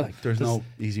like as 4-2, well? like. There's no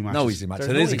easy matches. No easy match. There's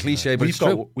It no is a easy cliche, but it's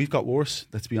true. We've got worse.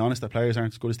 Let's be honest. The players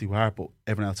aren't as good as they were, but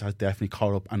everyone else has definitely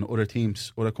caught up. And other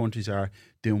teams, other countries are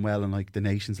doing well in like the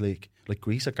Nations League. Like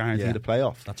Greece are guaranteed a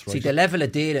playoff. That's right. See, the level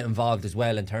of data involved as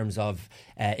well in terms of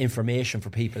information for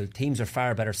people. Teams are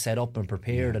far better set up and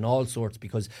prepared and all sorts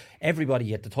because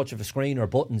everybody at the touch of a screen or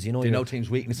buttons, you know. They know teams'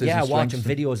 weaknesses. Yeah, and watching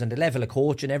strengths. videos and the level of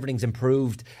coaching, everything's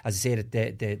improved. As I say,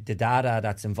 the data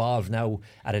that's involved now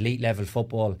at elite level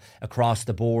football across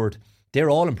the board,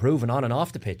 they're all improving on and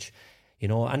off the pitch. You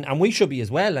know, and we should be as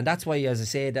well. And that's why, as I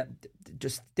say, that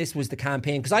just this was the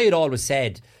campaign. Because I had always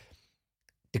said,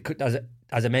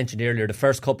 as I mentioned earlier, the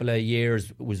first couple of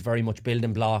years was very much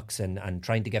building blocks and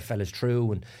trying to get fellas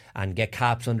through and get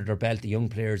caps under their belt, the young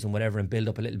players and whatever, and build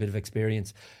up a little bit of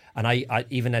experience. And I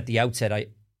even at the outset,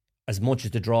 as much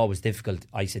as the draw was difficult,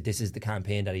 I said this is the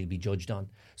campaign that he'll be judged on.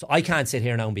 So I can't sit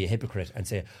here now and be a hypocrite and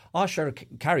say, oh sure,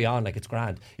 carry on like it's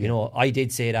grand. You know, I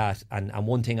did say that, and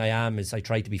one thing I am is I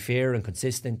try to be fair and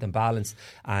consistent and balanced,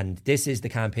 and this is the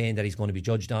campaign that he's going to be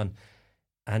judged on.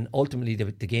 And ultimately,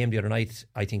 the game the other night,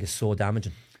 I think, is so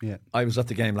damaging. Yeah. I was at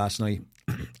the game last night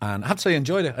and I have to say I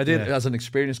enjoyed it. I did as an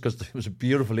experience because it was a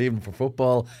beautiful evening for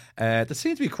football. There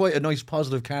seemed to be quite a nice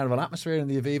positive carnival atmosphere in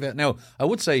the Aviva. Now, I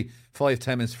would say 5-10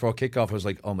 minutes before kickoff I was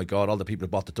like, oh my God, all the people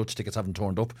who bought the Dutch tickets haven't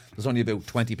turned up. There's only about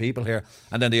 20 people here,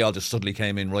 and then they all just suddenly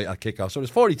came in right at kickoff. So there's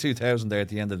 42,000 there at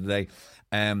the end of the day.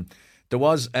 There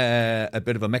was a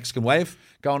bit of a Mexican wave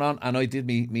going on, and I did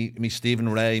me Stephen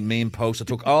Ray meme post. I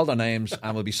took all their names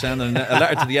and we'll be sending a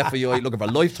letter to the FAI looking for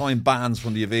lifetime bans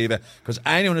from the Aviva, because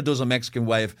anyone who does a Mexican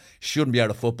wave shouldn't be at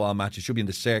a football match. It should be in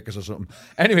the circus or something.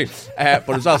 Anyway, but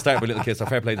it's all started with little kids, so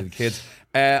fair play to the kids.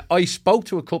 I spoke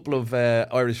to a couple of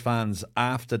Irish fans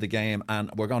after the game,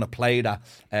 and we're going to play that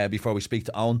before we speak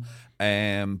to Owen.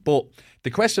 But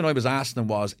the question I was asking them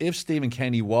was, if Stephen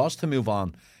Kenny was to move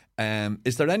on,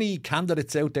 is there any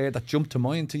candidates out there that jump to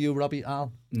mind to you, Robbie,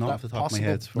 Al? Not off the top of my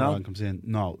head before Alan comes in.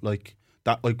 No, like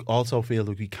that. I also feel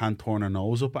like we can't turn our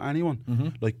nose up at anyone. Mm-hmm.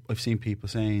 Like I've seen people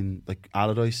saying, like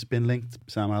Allardyce has been linked,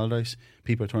 Sam Allardyce.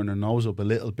 People are turning their nose up a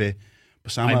little bit.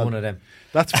 But Sam I'm one of them.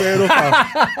 That's fair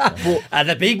enough. And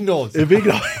a big nose. A big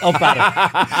nose. Up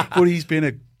at it. But he's been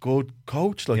a good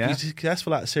coach. Like Yeah. he's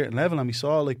successful at a certain level, and we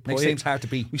saw like Makes things hard to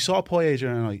beat. We saw Poyet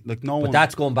during the night. Like no one. But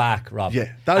that's going back, Rob.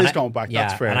 Yeah, that And is going back.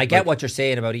 That's fair. And I get Like, what you're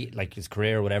saying about like his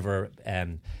career or whatever.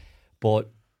 But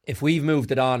if we've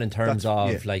moved it on in terms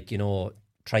of like, you know,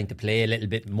 trying to play a little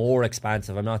bit more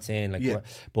expansive, I'm not saying like,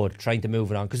 but trying to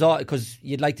move it on because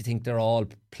you'd like to think they're all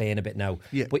playing a bit now.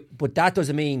 Yeah. But that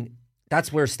doesn't mean.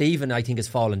 That's where Stephen, I think, has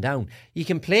fallen down. You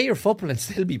can play your football and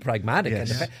still be pragmatic.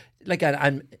 Yes.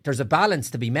 And there's a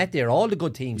balance to be met there. All the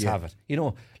good teams have it. You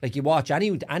know, like you watch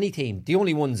any team. The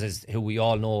only ones is who we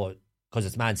all know because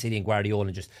it's Man City and Guardiola,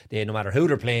 and just no matter who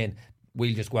they're playing,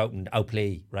 we'll just go out and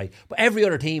outplay, right? But every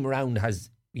other team around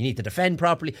you need to defend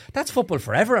properly. That's football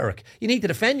forever, Eric. You need to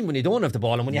defend when you don't have the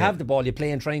ball, and when you have the ball, you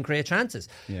play and try and create chances.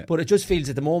 Yeah. But it just feels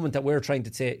at the moment that we're trying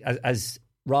to say, as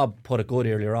Rob put it good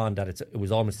earlier on, that it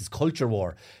was almost this culture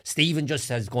war. Stephen just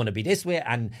says going to be this way,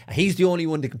 and he's the only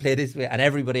one that can play this way, and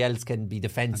everybody else can be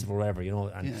defensive or whatever, you know.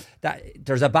 And that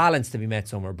there's a balance to be met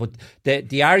somewhere. But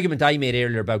the argument I made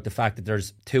earlier about the fact that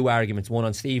there's two arguments, one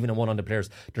on Stephen and one on the players,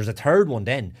 there's a third one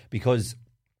then, because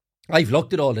I've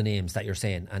looked at all the names that you're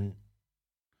saying, and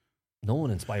no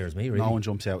one inspires me, really. No one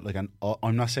jumps out. Like,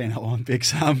 I'm not saying I want Big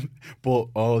Sam, but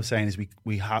all I'm saying is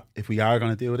we have, if we are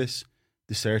going to do this,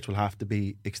 the search will have to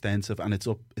be extensive, and it's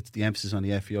the emphasis on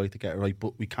the FAI to get it right.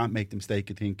 But we can't make the mistake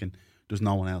of thinking there's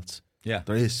no one else. Yeah,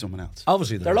 there is someone else.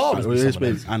 Obviously, there'll always be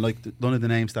someone else. And like none of the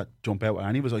names that jump out at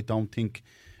any was, I don't think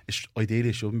ideally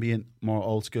it shouldn't be a more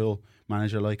old school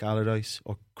manager like Allardyce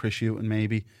or Chris Hughton,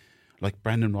 maybe like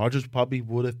Brendan Rodgers probably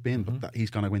would have been, but that he's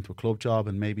going to go into a club job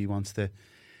and maybe he wants to.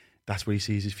 That's where he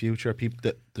sees his future.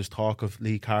 There's talk of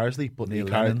Lee Carsley, but Lee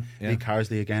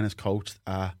Carsley again is coached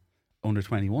under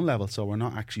 21 level, so we're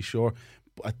not actually sure.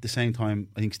 But at the same time,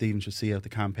 I think Stephen should see out the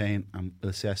campaign and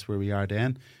assess where we are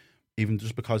then. even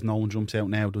just because no one jumps out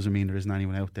now doesn't mean there isn't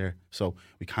anyone out there. So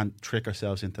we can't trick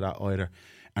ourselves into that either.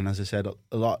 And as I said,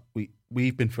 a lot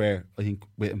we've been fair, I think,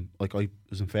 with him. Like, I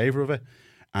was in favour of it,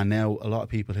 and now a lot of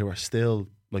people who are still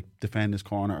like defending his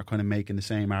corner are kind of making the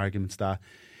same arguments that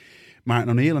Martin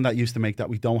O'Neill and that used to make, that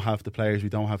we don't have the players.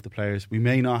 We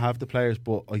may not have the players,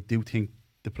 but I do think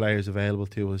the players available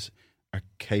to us are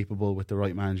capable, with the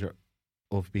right manager,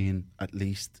 of being at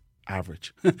least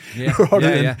average.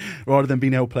 Rather than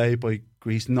being outplayed by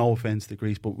Greece. No offence to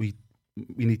Greece, but we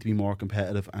need to be more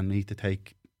competitive and need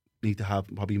to have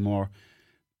probably more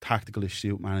tactical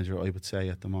astute manager, I would say,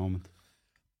 at the moment.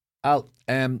 Al,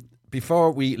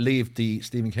 before we leave the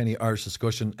Stephen Kenny Irish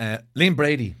discussion, Liam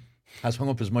Brady has hung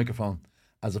up his microphone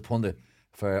as a pundit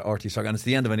for RT Soccer, and it's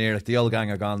the end of an era. The old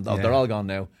gang are gone. Yeah. They're all gone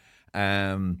now.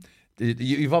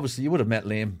 You would have met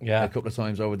Liam a couple of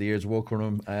times over the years, worked with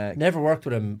him. Never worked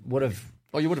with him.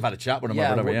 You would have had a chat with him or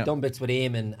whatever. Yeah, done bits with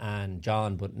Eamon and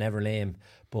John, but never Liam.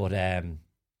 But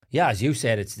as you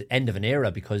said, it's the end of an era,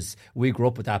 because we grew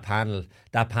up with that panel.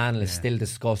 That panel is still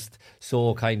discussed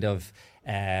so kind of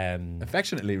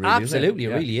affectionately, really. Absolutely, it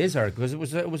really is her, because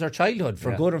it was our childhood,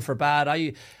 for good and for bad.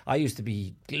 I used to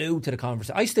be glued to the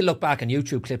conversation. I still look back on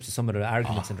YouTube clips of some of the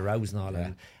arguments and the rows and all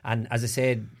that. And as I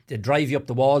said, they drive you up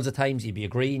the walls at times. You'd be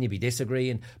agreeing, you'd be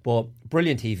disagreeing, but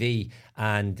brilliant TV.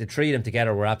 And the three of them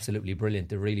together were absolutely brilliant.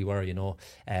 They really were, you know.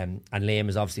 And Liam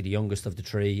is obviously the youngest of the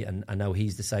three, and now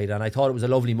he's decided. And I thought it was a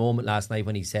lovely moment last night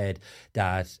when he said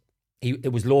that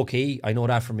it was low key. I know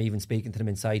that from even speaking to them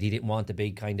inside. He didn't want the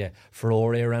big kind of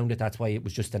furore around it. That's why it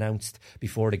was just announced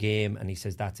before the game, and he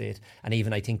says that's it. And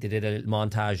even I think they did a little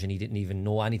montage, and he didn't even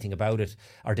know anything about it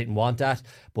or didn't want that.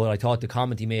 But I thought the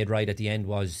comment he made right at the end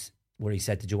was where he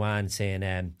said to Joanne,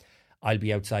 saying, I'll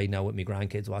be outside now with my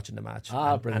grandkids watching the match.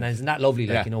 And isn't that lovely?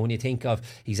 Like, you know, when you think of,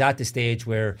 he's at the stage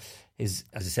where as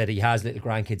I said, he has little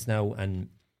grandkids now, and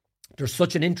there's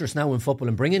such an interest now in football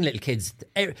and bringing little kids.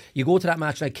 You go to that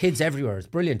match, like, kids everywhere. It's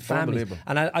brilliant. Families.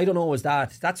 And I don't know,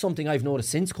 that's something I've noticed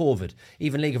since COVID.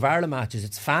 Even League of Ireland matches,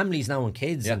 it's families now and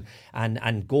kids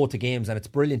and go to games, and it's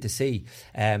brilliant to see.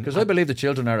 Because I believe the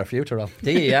children are our future.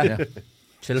 Do you? Yeah.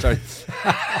 Children.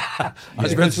 I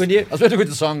was going to go with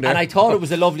the song there. And I thought it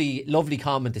was a lovely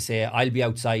comment to say, I'll be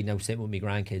outside now sitting with my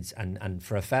grandkids. And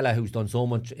for a fella who's done so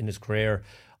much in his career,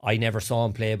 I never saw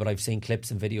him play, but I've seen clips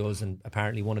and videos, and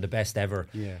apparently one of the best ever.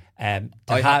 To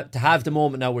have the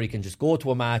moment now where he can just go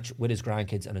to a match with his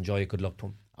grandkids and enjoy it, good luck to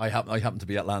him. I happened to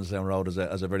be at Lansdowne Road as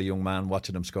a very young man,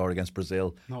 watching him score against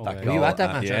Brazil. Were you at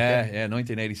that match? Yeah,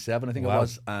 1987 I think it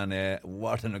was, and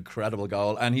what an incredible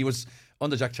goal. And he was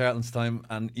under Jack Charlton's time,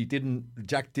 and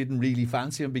Jack didn't really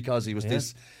fancy him because he was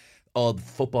this odd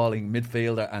footballing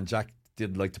midfielder, and Jack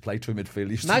didn't like to play through midfield.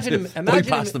 He used imagine to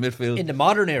past the midfield in the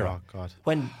modern era. Oh God!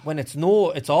 When it's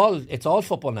all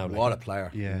football now. What a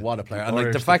player! Yeah. What a player! And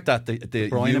like the fact that the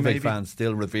Juve fans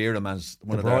still revere him as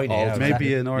one of their all-time.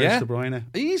 Maybe an Irish De Bruyne.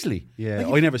 Easily. Yeah,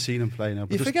 I never seen him play now.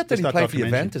 But you forget that he played for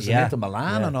Juventus and Inter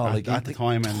Milan and all. At the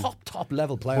time, and top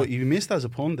level player. But you missed as a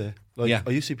pundit. I used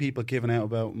to see people giving out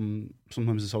about him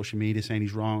sometimes on social media, saying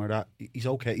he's wrong or that. He's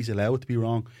okay. He's allowed to be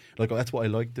wrong. Like, that's what I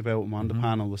liked about him on the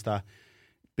panel, was that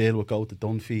Bill would go to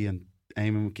Dunphy and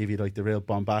Eamon would give you like the real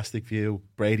bombastic view.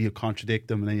 Brady would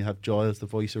contradict him, and then you have Giles, the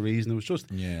voice of reason. It was just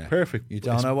perfect. You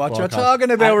don't know what you're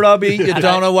talking about, Robbie. You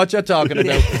don't know what you're talking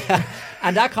about.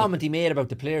 And that comment he made about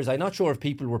the players, I'm not sure if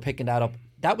people were picking that up.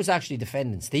 That was actually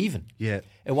defending Stephen. Yeah.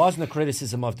 It wasn't a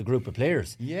criticism of the group of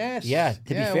players. Yes. Yeah,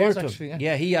 to be fair to him.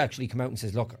 Yeah, he actually came out and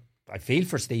says, look, I feel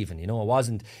for Stephen. You know, it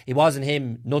wasn't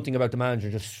him, nothing about the manager,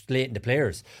 just slating the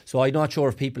players. So I'm not sure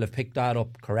if people have picked that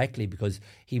up correctly, because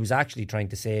he was actually trying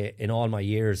to say, in all my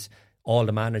years, all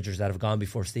the managers that have gone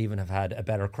before Stephen have had a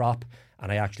better crop,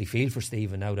 and I actually feel for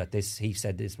Stephen now that he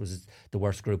said this was the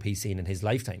worst group he's seen in his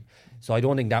lifetime. So I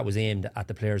don't think that was aimed at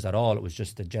the players at all. It was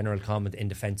just a general comment in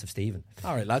defence of Stephen.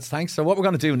 All right, lads, thanks. So what we're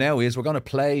going to do now is we're going to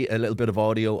play a little bit of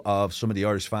audio of some of the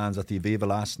Irish fans at the Aviva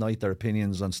last night, their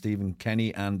opinions on Stephen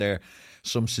Kenny and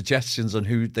some suggestions on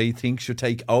who they think should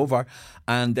take over.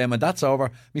 And then when that's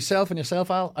over, myself and yourself,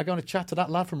 Al, are going to chat to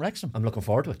that lad from Wrexham. I'm looking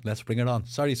forward to it. Let's bring it on.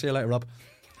 Sorry, see you later, Rob.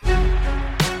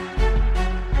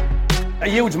 A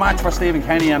huge match for Stephen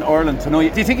Kenny and Ireland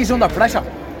tonight. Do you think he's under pressure?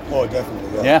 Oh,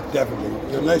 definitely, yeah.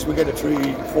 Definitely. Unless we get a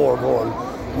 3-4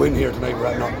 goal win here tonight, we're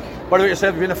at nothing. What about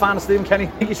yourself? You've been a fan of Stephen Kenny. I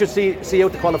think you should see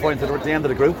out the qualifying to the end of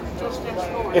the group.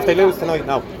 If they lose tonight,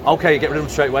 no. Okay, get rid of him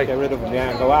straight away. Get rid of him, yeah,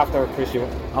 and go after Chris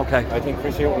Hughton. Okay. I think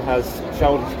Chris Hughton has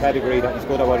shown his pedigree, that he's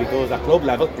good at what he does at club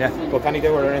level. Yeah. But can he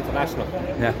do it at international?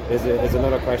 Yeah. Is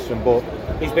another question. But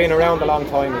he's been around a long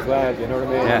time as well, you know what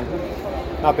I mean? Yeah.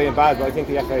 Not being bad, but I think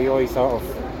the FAI sort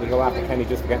of we go after Kenny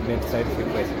just to get him in to save a few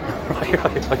quid.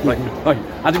 Right.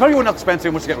 And they probably wouldn't have to spend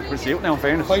too much to get with Chris Hewett now, in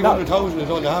fairness. 500,000 is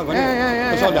all they have.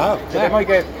 That's all they have. So they might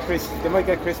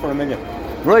get Chris for $1 million.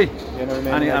 Right. You know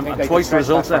what I mean? And twice the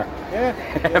results there.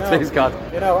 Yeah. Please God.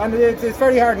 You know, and it's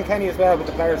very hard in Kenny as well with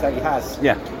the players that he has.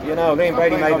 Yeah. You know, Liam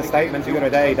Brady made a statement the other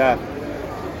day that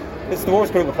this is the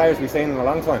worst group of players we've seen in a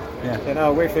long time. Yeah. You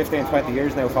know, we're 15, 20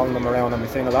 years now following them around, and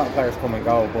we've seen a lot of players come and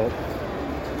go, but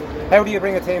how do you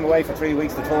bring a team away for 3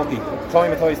 weeks to Turkey,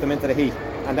 climatise them into the heat,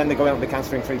 and then they go out and they can't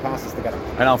string 3 passes together?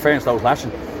 And in fairness, that was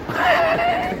lashing.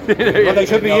 Well, they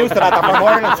should be used to that. They're from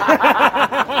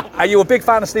Ireland. Are you a big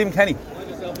fan of Stephen Kenny?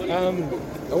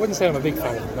 I wouldn't say I'm a big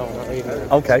fan. No, not really.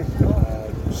 Okay.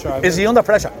 Sure. Is he under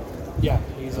pressure? Yeah,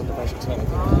 he's under pressure tonight.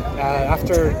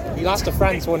 After he lost to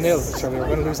France 1-0, sure, we were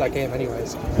going to lose that game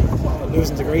anyways. But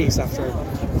losing to Greece after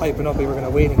hyping up we were going to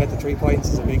win and get the 3 points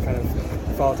is a big kind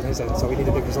of fault in his end, so we need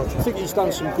a big result. I think he's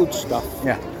done some good stuff.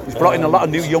 Yeah, he's brought in a lot of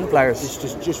new young players. It's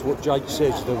just what Jake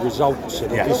says, the results are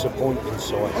the disappointing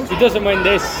side. If he doesn't win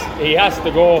this, he has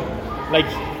to go like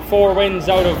 4 wins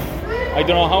out of I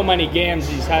don't know how many games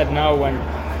he's had now, and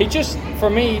he just, for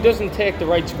me, he doesn't take the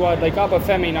right squad. Like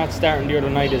Obafemi not starting the other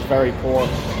night is very poor.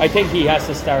 I think he has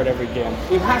to start every game.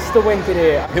 He has to win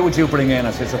today. Who would you bring in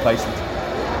as his replacement?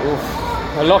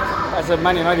 Well, look, as a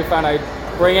Man United fan, I'd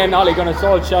bring in Ole Gunnar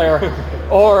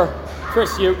Solskjaer or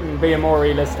Chris Hughton, being more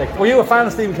realistic. Were you a fan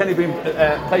of Stephen Kenny being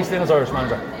placed in as Irish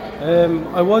manager?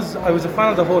 I was a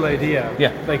fan of the whole idea.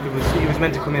 Yeah. Like he was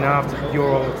meant to come in after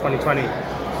Euro 2020.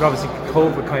 But obviously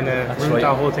COVID kind of ruined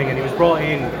that whole thing, and he was brought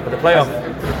in for the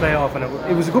playoff. And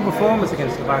it was a good performance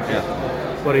against Slovakia.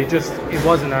 But it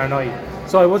wasn't our night.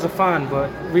 So I was a fan, but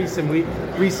recently,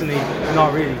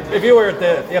 not really. If you were at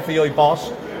the FAI boss,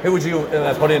 who would you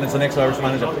put in as the next Irish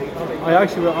manager?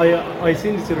 I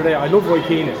seen this the other day. I love Roy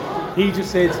Keane. He just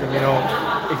said to them, you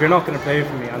know, if you're not going to play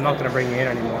for me, I'm not going to bring you in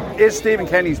anymore. Is Stephen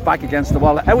Kenny's back against the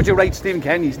wall? How would you rate Stephen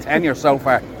Kenny's tenure so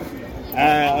far?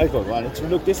 I thought, well, it's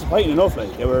disappointing enough.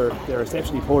 Like they were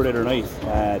exceptionally poor the other night.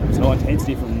 There was no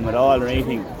intensity from them at all or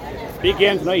anything. Big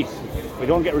game tonight. If we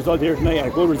don't get a result here tonight,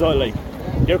 a good result. Like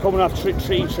they're coming off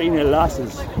 3-0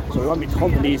 losses, so we're going to be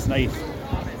thumping these tonight.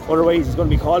 Otherwise, he's going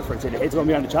to be called for it. So the head's going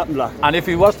to be on the chopping block. And if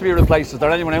he was to be replaced, is there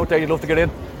anyone out there you'd love to get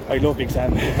in? I'd love Big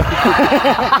Sam.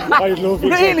 I'd love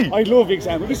Big Sam. I'd love Big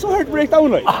Sam. It'd be so hard to break down,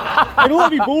 like. I know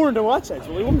it'd be boring to watch it, but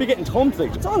we wouldn't be getting thumped,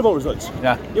 like. It's all about results.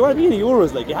 Yeah. You want to be in the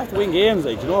Euros, like. You have to win games,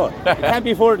 like, you know. You can't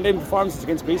be affording them performances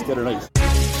against Greece the other night.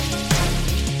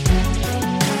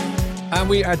 And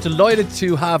we are delighted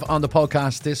to have on the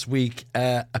podcast this week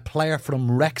a player from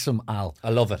Wrexham, Al. I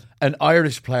love it. An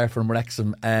Irish player from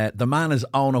Wrexham. The man is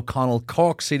Owen O'Connell,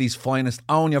 Cork City's finest.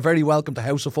 Owen, you're very welcome to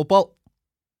House of Football.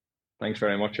 Thanks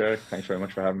very much, Eric. Thanks very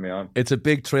much for having me on. It's a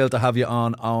big thrill to have you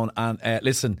on, Owen. And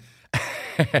listen,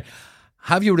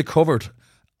 have you recovered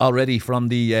already from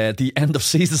the end of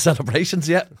season celebrations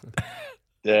yet?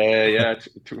 Yeah, it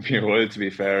took me a while, to be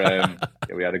fair.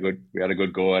 We had a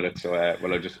good go at it. So,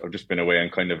 I've just been away on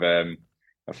kind of a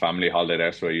family holiday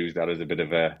there, so I used that as a bit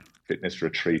of a fitness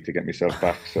retreat to get myself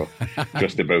back. So,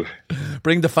 just about.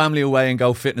 Bring the family away and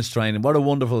go fitness training. What a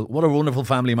wonderful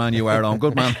family man you are, Owen.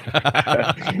 Good man.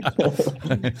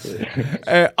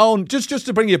 Owen, just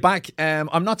to bring you back,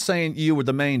 I'm not saying you were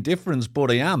the main difference,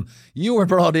 but I am. You were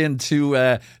brought in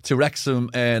to Wrexham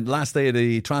last day of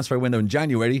the transfer window in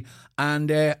January, and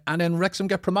then Wrexham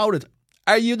get promoted.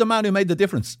 Are you the man who made the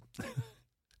difference?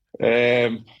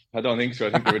 I don't think so.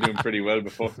 I think they were doing pretty well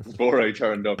before I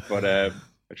turned up, but I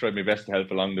tried my best to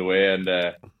help along the way, and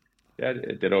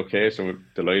it did okay. So we're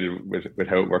delighted with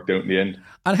how it worked out in the end.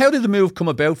 And how did the move come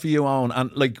about for you, Owen?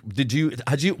 And like,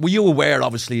 were you aware,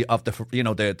 obviously, of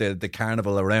the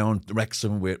carnival around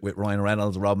Wrexham with Ryan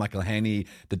Reynolds, Rob McElhenney,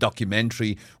 the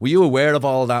documentary? Were you aware of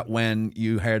all that when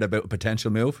you heard about a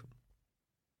potential move?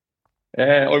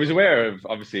 I was aware of,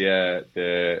 obviously,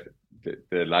 the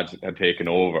lads that had taken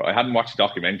over. I hadn't watched the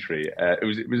documentary.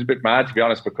 It was a bit mad, to be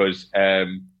honest, because I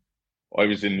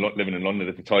was living in London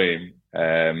at the time.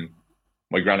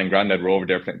 My gran and granddad were over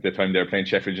there at the time they were playing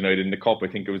Sheffield United in the Cup. I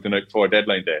think it was the night before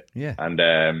deadline day. Yeah.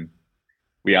 And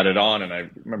we had it on, and I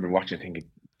remember watching it thinking,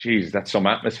 geez, that's some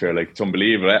atmosphere. Like, it's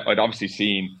unbelievable. I'd obviously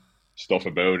seen stuff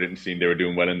about it and seen they were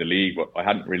doing well in the league, but I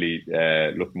hadn't really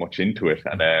looked much into it.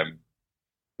 And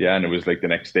and it was like the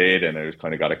next day, then I was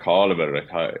kind of got a call about it.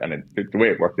 And the way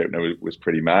it worked out now was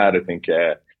pretty mad. I think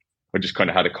I just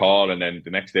kind of had a call, and then the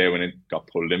next day when it got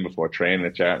pulled in before training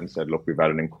at Charlton and said, look, we've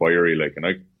had an inquiry. Like, and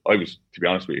I was, to be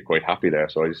honest with you, quite happy there.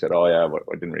 So I just said, oh yeah,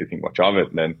 I didn't really think much of it.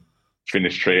 And then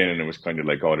finished training, and it was kind of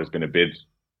like, oh, there's been a bid,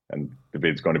 and the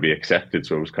bid's going to be accepted.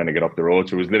 So it was kind of get up the road.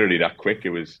 So it was literally that quick.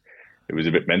 It was a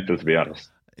bit mental, to be honest.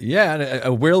 Yeah, and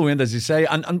a whirlwind, as you say.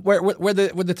 And were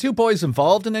the two boys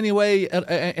involved in any way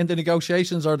in the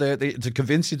negotiations, or to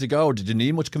convince you to go? Or did you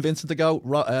need much convincing to go,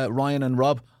 Ryan and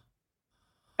Rob?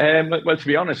 Well, to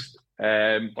be honest,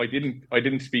 I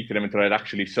didn't speak to them until I'd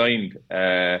actually signed.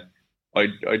 I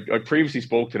previously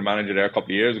spoke to the manager there a couple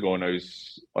of years ago, and I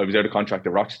was out of contract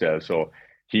at Rochdale, so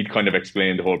he'd kind of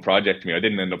explained the whole project to me. I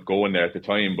didn't end up going there at the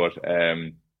time, but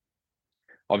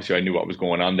obviously I knew what was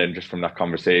going on then just from that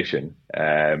conversation.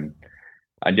 And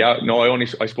yeah, no,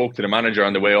 I spoke to the manager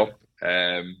on the way up.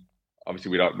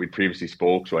 Obviously we'd previously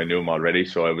spoke, so I knew him already.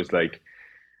 So I was like,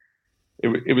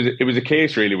 it was a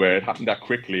case really where it happened that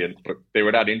quickly, but they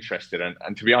were that interested,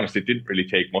 and to be honest, it didn't really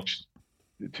take much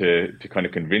to kind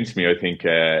of convince me. I think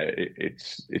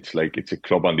it's a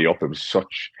club on the up. It was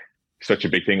such a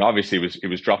big thing. Obviously, it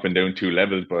was dropping down 2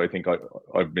 levels, but I think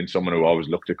I've been someone who always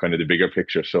looked at kind of the bigger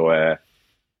picture. So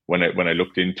when I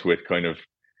looked into it, kind of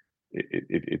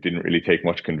it didn't really take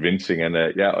much convincing. And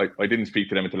I didn't speak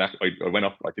to them until I went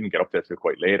up. I didn't get up there till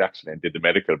quite late actually, and did the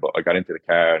medical. But I got into the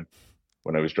car, and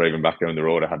when I was driving back down the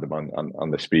road, I had them on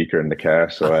the speaker in the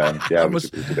car. So yeah, it was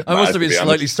a bit mad, must have been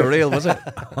slightly surreal, was it?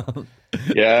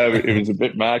 Yeah, it was a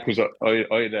bit mad because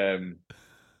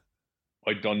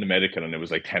I'd done the medical, and it was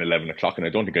like 10, 11 o'clock, and I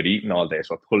don't think I'd eaten all day,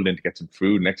 so I pulled in to get some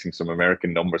food. Next thing, some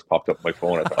American numbers popped up on my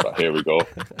phone. I thought, oh, here we go.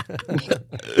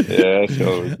 Yeah,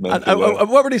 so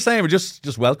what were they saying?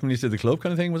 Just welcoming you to the club,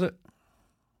 kind of thing, was it?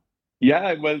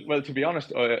 Yeah, well, to be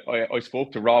honest, I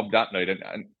spoke to Rob that night,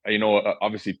 and you know,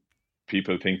 obviously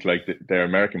people think like they're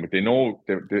American, but they know.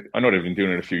 I know they've been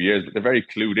doing it a few years, but they're very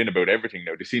clued in about everything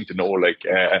now. They seem to know, like,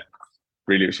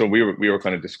 really. So we were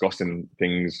kind of discussing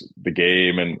things, the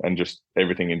game, and just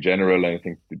everything in general. And I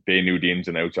think they knew the ins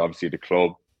and outs, obviously, of the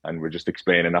club, and were just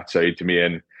explaining that side to me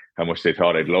and how much they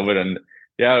thought I'd love it. And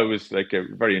yeah, it was like a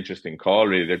very interesting call.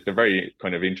 Really, they're very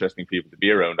kind of interesting people to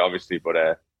be around, obviously, but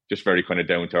just very kind of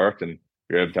down to earth, and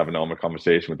you're able to have a normal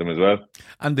conversation with them as well.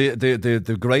 And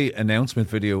the great announcement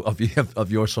video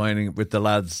of your signing with the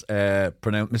lads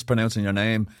mispronouncing your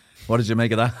name. What did you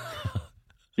make of that?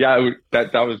 Yeah,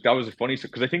 that was funny,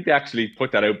 because I think they actually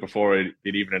put that out before it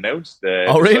even announced.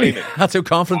 Oh, really? That's how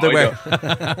confident they were.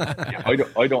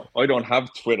 I don't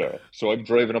have Twitter, so I'm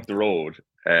driving up the road.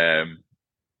 And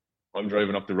I've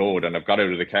got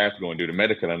out of the car to go and do the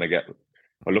medical, and I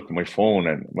look at my phone,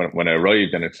 and when I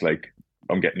arrived, and it's like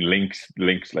I'm getting links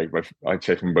like I'd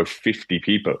say from about 50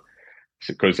 people,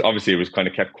 because obviously it was kind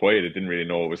of kept quiet. I didn't really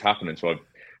know what was happening, so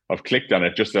I've clicked on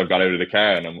it just as I got out of the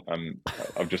car, and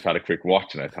I've just had a quick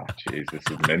watch, and I thought, "Jeez, this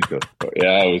is mental." But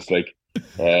yeah, it was like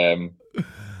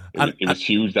it was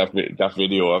huge, that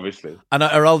video, obviously. And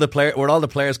were all the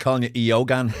players calling you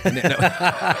Eogan?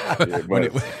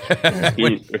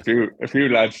 A few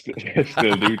lads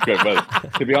still do. Well,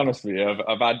 to be honest with you,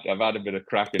 I've had a bit of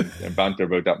crack and banter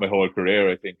about that my whole career.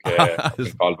 I think I've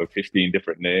been called about 15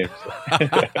 different names.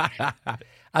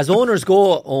 As owners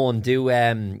go on,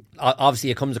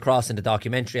 obviously it comes across in the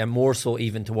documentary, and more so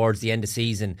even towards the end of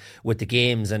season with the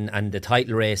games and the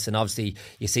title race, and obviously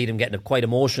you see them getting quite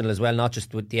emotional as well, not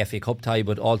just with the FA Cup tie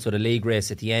but also the league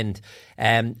race at the end.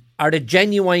 Are they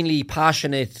genuinely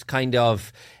passionate kind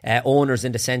of owners,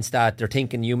 in the sense that they're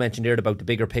thinking, you mentioned earlier about the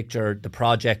bigger picture, the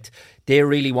project, they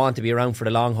really want to be around for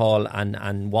the long haul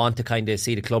and want to kind of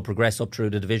see the club progress up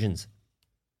through the divisions?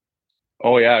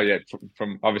 Oh yeah.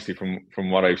 From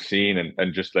what I've seen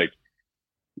and just like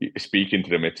speaking to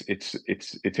them,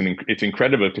 it's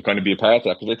incredible to kind of be a part of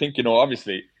that, because I think, you know,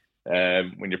 obviously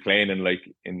when you're playing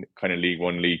in kind of League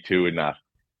One, League Two, and that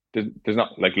there's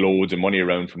not like loads of money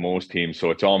around for most teams, so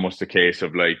it's almost a case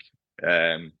of like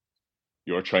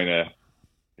you're trying to,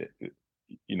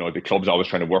 you know, the club's always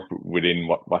trying to work within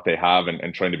what they have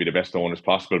and trying to be the best owners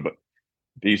possible, but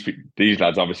these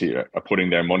lads obviously are putting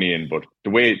their money in, but the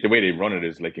way they run it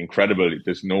is like incredible.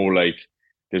 There's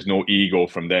no ego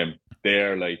from them.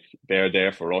 They're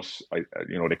there for us.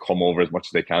 You know, they come over as much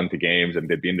as they can to games, and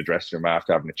they'd be in the dressing room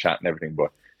after having a chat and everything.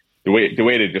 But the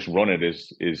way they just run it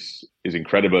is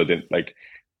incredible. Then, like,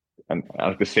 and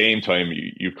at the same time,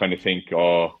 you kind of think,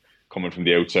 oh, coming from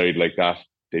the outside like that,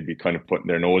 they'd be kind of putting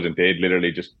their nose in. They'd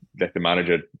literally just let the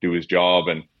manager do his job,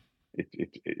 and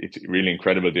it's really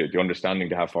incredible the understanding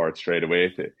to have for it straight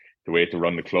away, the way to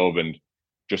run the club, and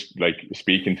just like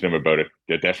speaking to them about it,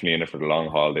 they're definitely in it for the long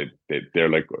haul.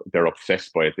 They're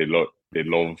obsessed by it. They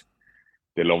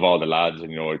love all the lads,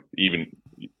 and you know, even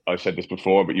I've said this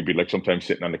before, but you'd be like sometimes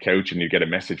sitting on the couch and you get a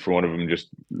message from one of them, just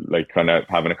like kind of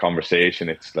having a conversation.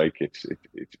 It's like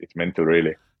it's mental,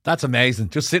 really. That's amazing.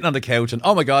 Just sitting on the couch and,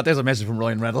 oh my God, there's a message from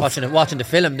Ryan Reynolds. Watching the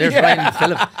film. There's Ryan in the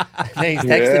film. He's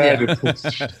texting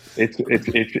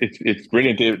you. It's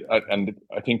brilliant. And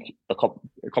I think a couple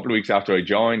of weeks after I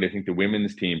joined, I think the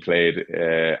women's team played,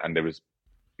 and it was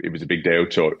a big day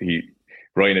out. So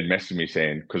Ryan had messaged me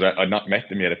saying, because I'd not met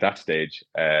them yet at that stage,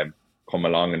 come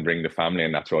along and bring the family,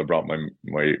 and that's why I brought my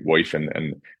wife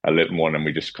and a little one, and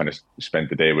we just kind of spent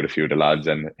the day with a few of the lads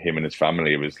and him and his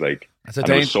family. It was like, it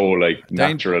was so like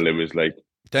natural. It was like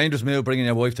dangerous move bringing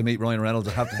your wife to meet Ryan Reynolds.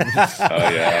 Oh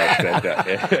yeah, I said that.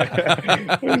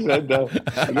 Yeah. I said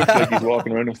that. It looks like he's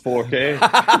walking around in 4K.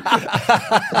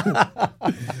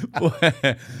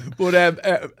 But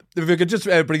if we could just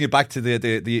bring it back to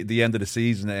the end of the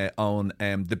season, on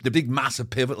the big massive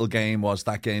pivotal game was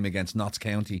that game against Notts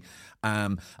County,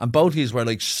 and both of you were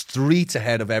like streets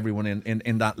ahead of everyone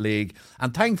in that league,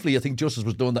 and thankfully I think justice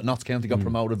was done that Notts County got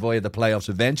promoted via the playoffs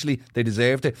eventually. They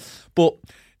deserved it. But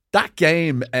that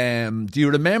game, do you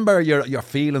remember your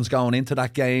feelings going into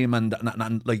that game and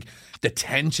like the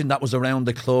tension that was around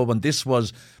the club, and this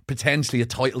was potentially a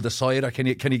title decider? Can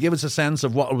you give us a sense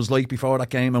of what it was like before that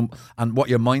game and what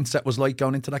your mindset was like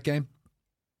going into that game?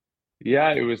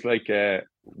 Yeah, it was like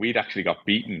we'd actually got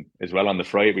beaten as well on the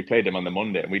Friday. We played them on the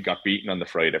Monday, and we'd got beaten on the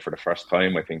Friday for the first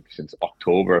time, I think, since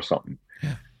October or something.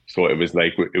 Yeah. So it was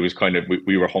like, it was kind of,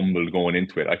 we were humbled going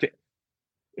into it. I think,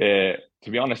 to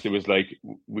be honest, it was like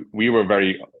we were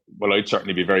I'd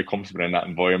certainly be very comfortable in that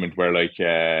environment where like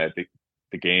the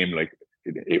game, like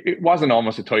it wasn't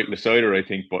almost a title decider, I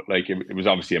think, but like it was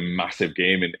obviously a massive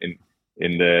game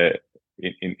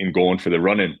in going for the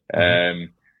running.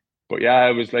 But yeah,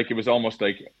 it was almost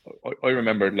like, I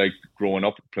remember like growing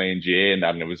up playing GA and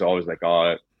that, and it was always like,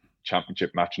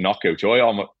 championship match knockout. So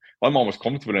I'm almost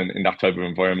comfortable in that type of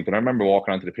environment. And I remember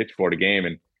walking onto the pitch before the game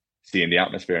and seeing the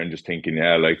atmosphere and just thinking,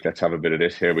 yeah, like, let's have a bit of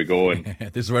this. Here we go. And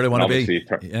this is where I want to be.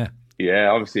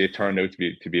 Obviously it turned out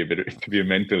to be a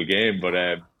mental game, but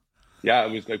yeah,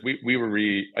 it was like we were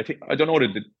really. I don't know,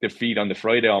 the defeat on the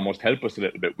Friday almost helped us a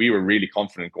little bit. We were really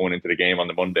confident going into the game on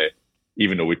the Monday,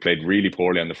 even though we played really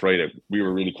poorly on the Friday. We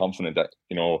were really confident that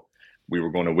we were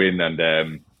going to win,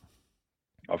 and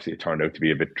obviously it turned out to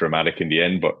be a bit dramatic in the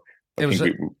end, but. We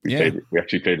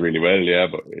actually played really well, yeah.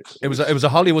 But it was a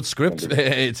Hollywood script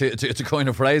to coin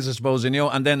a phrase, I suppose,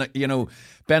 and then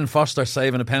Ben Foster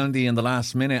saving a penalty in the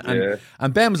last minute,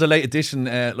 and Ben was a late addition,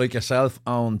 like yourself,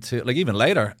 on to like even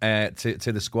later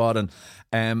to the squad,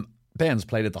 and Ben's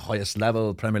played at the highest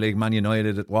level, Premier League, Man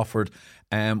United, at Watford.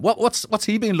 What's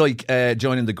he been like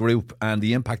joining the group and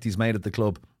the impact he's made at the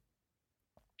club?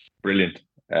 Brilliant.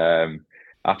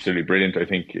 Absolutely brilliant. I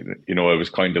think, it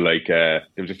was kind of like, there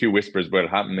was a few whispers about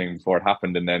it happening before it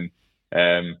happened. And then,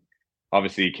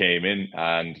 obviously he came in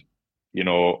and,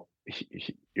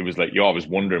 it was like, you're always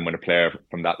wondering when a player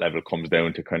from that level comes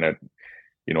down to kind of,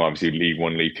 obviously League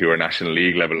One, League Two or National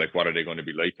League level, like what are they going to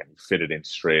be like? And he fitted in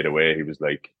straight away. He was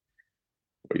like,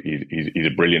 he's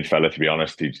a brilliant fella, to be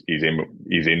honest. He's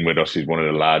in with us. He's one of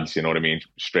the lads, you know what I mean?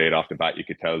 Straight off the bat, you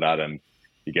could tell that, and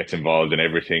he gets involved in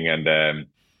everything. And,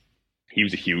 he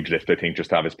was a huge lift, I think, just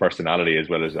to have his personality as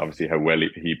well as obviously how well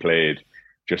he played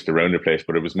just around the place.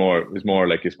 But it was more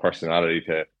like his personality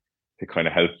to kind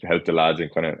of help the lads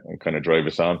and kind of drive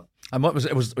us on. And what was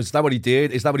that what he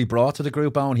did? Is that what he brought to the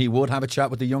group? On he would have a chat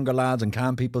with the younger lads and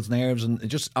calm people's nerves and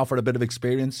just offer a bit of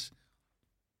experience.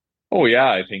 Oh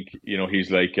yeah, I think he's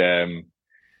like.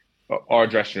 Our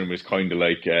dressing room is kind of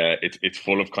like it's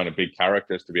full of kind of big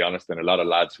characters, to be honest, and a lot of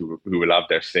lads who will have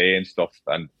their say and stuff,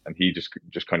 and he just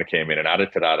kind of came in and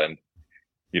added to that, and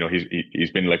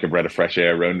he's been like a breath of fresh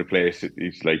air around the place.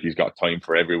 He's got time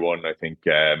for everyone. I think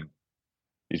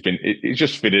he's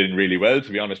just fitted in really well, to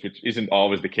be honest, which isn't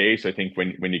always the case. I think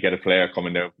when you get a player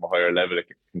coming down from a higher level, it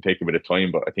can take a bit of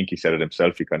time, but I think he said it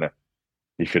himself.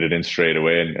 He fitted in straight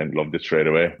away and loved it straight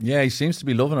away. Yeah, he seems to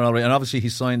be loving it already. And obviously he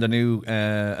signed a new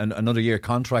another year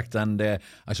contract, and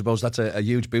I suppose that's a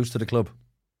huge boost to the club.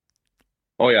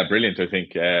 Oh yeah, brilliant, I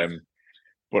think.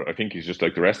 But I think he's just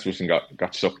like the rest of us and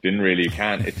got sucked in, really.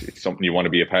 It's something you want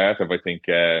to be a part of. I think,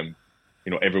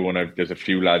 everyone, there's a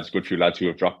good few lads who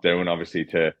have dropped down, obviously,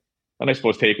 and I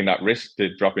suppose taking that risk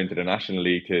to drop into the National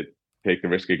League, to take the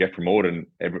risk of get promoted.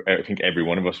 And I think every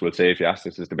one of us will say, if you ask,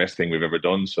 this is the best thing we've ever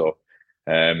done. So,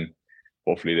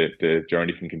 hopefully the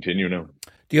journey can continue now.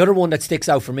 The other one that sticks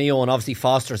out for me, Owen, obviously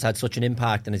Foster's had such an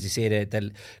impact, and as you say,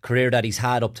 the career that he's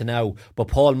had up to now, but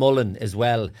Paul Mullen as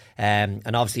well, and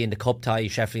obviously in the cup tie,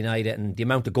 Sheffield United, and the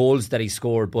amount of goals that he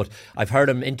scored. But I've heard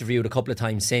him interviewed a couple of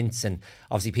times since, and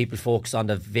obviously people focus on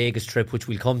the Vegas trip, which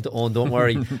we'll come to, Owen, don't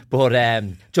worry. But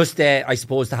I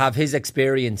suppose to have his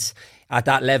experience at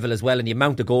that level as well, and the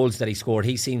amount of goals that he scored,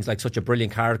 he seems like such a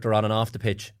brilliant character on and off the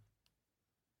pitch.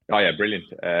 Oh yeah, brilliant.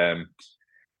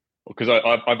 Because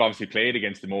I've obviously played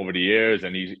against him over the years,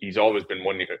 and he's always been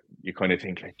one you kind of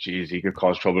think like, geez, he could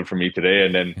cause trouble for me today.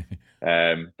 And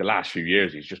then the last few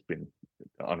years, he's just been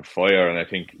on fire. And I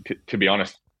think, to be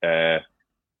honest, the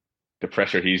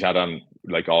pressure he's had on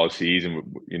like all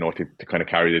season, you know, to kind of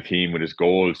carry the team with his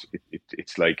goals,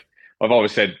 it's like I've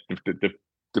always said,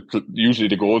 usually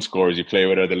the goal scorers you play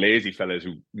with are the lazy fellas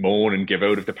who moan and give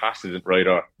out if the pass isn't right,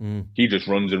 or he just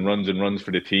runs and runs and runs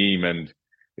for the team and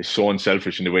is so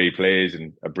unselfish in the way he plays,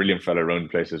 and a brilliant fella around the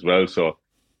place as well. So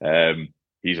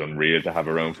he's unreal to have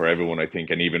around for everyone, I think,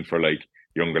 and even for like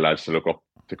younger lads to look up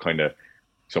to, kind of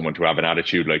someone to have an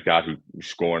attitude like that, who's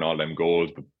scoring all them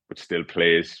goals but still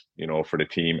plays, you know, for the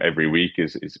team every week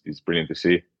is brilliant to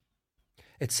see.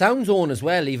 It sounds on as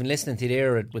well, even listening to you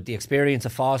there, with the experience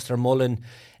of Foster, Mullen,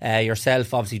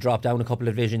 yourself obviously dropped down a couple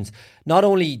of divisions. Not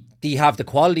only do you have the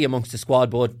quality amongst the squad,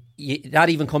 but that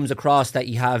even comes across that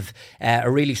you have a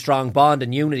really strong bond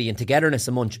and unity and togetherness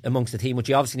amongst the team, which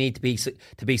you obviously need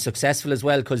to be successful as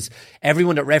well, because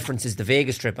everyone that references the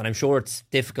Vegas trip, and I'm sure it's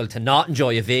difficult to not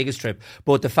enjoy a Vegas trip,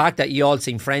 but the fact that you all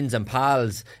seem friends and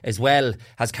pals as well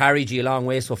has carried you a long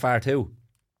way so far too.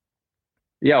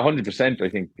 Yeah, 100%. I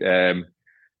think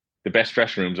the best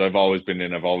dressing rooms I've always been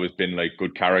in have always been like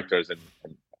good characters, and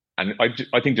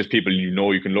I think there's people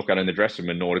you can look at in the dressing room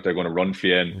and know that they're going to run for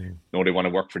you and know they want to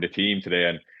work for the team today,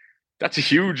 and that's a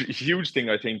huge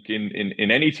thing I think in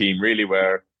any team really,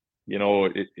 where you know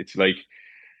it's like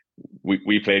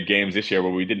we played games this year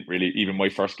where we didn't really, even my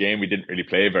first game we didn't really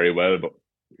play very well, but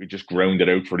we just grounded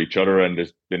out for each other, and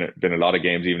there's been a lot of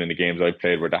games, even in the games I've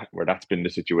played, where that's been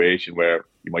the situation where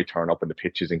you might turn up and the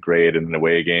pitch isn't great in an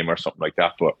away game or something like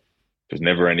that, but there's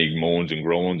never any moans and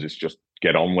groans. It's just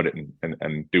get on with it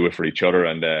and do it for each other.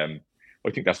 And I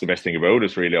think that's the best thing about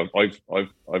us, really. I've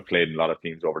played in a lot of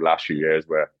teams over the last few years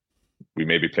where we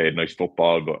maybe played nice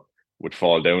football, but would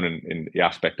fall down in the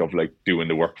aspect of like doing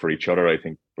the work for each other, I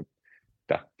think. But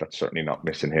that's certainly not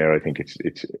missing here. I think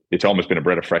it's almost been a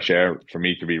breath of fresh air for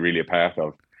me to be really a part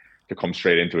of, to come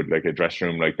straight into it, like a dressing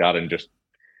room like that, and just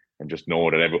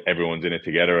know that everyone's in it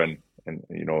together, and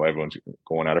you know everyone's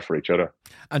going at it for each other.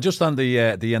 And just on the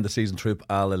end of season trip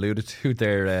Al alluded to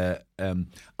there,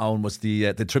 Owen, was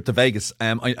the trip to Vegas.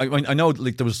 I know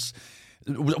like there was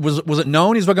it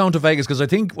known as we're going to Vegas? Because I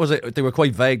think they were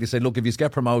quite vague. They said, look, if you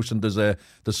get promotion, there's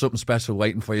something special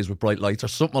waiting for you with bright lights or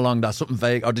something along that, something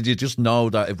vague. Or did you just know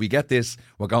that if we get this,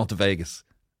 we're going to Vegas?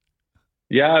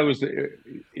 Yeah,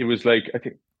 it was like, I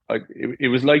think. It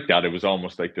was like that. It was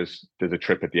almost like there's a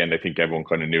trip at the end. I think everyone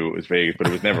kind of knew it was Vegas, but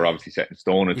it was never obviously set in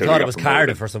stone. Until you thought it was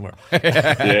Cardiff or somewhere.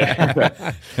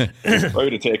 Yeah, I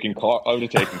would have taken Cork.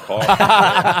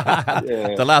 Yeah.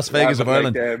 The Las Vegas of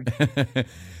Ireland. It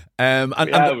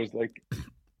was like.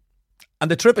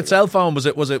 And the trip itself, was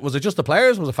it just the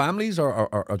players? Was it families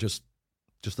or just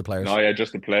the players? No, yeah,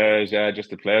 just the players. Yeah, just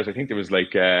the players. I think there was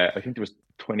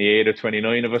 28 or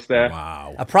 29 of us there.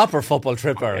 Wow, a proper football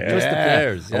trip, Aaron. Just the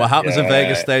players. Yeah. What happens in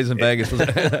Vegas stays in Vegas.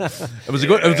 It was a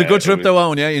good trip though,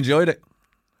 Owen. Yeah, you enjoyed it.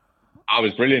 It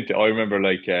was brilliant. I remember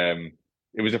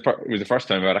it was the first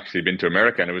time I'd actually been to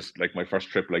America, and it was like my first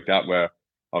trip like that, where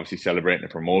obviously celebrating a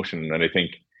promotion. And I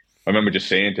remember just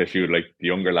saying to a few like the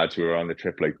younger lads who were on the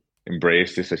trip, like,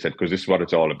 embrace this. I said, because this is what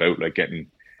it's all about, like getting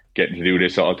to do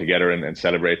this all together and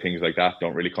celebrate things like that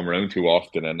don't really come around too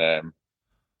often. And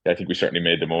I think we certainly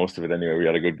made the most of it anyway. We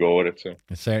had a good go at it. So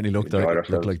it certainly looked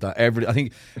like that.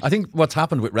 I think what's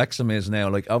happened with Wrexham is now,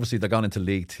 like, obviously they've gone into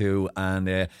League Two, and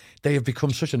they have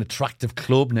become such an attractive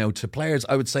club now to players.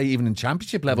 I would say even in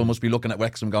Championship level must be looking at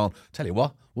Wrexham going, tell you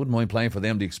what, wouldn't mind playing for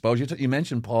them. The exposure. You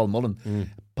mentioned Paul Mullen.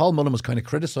 Paul Mullen was kind of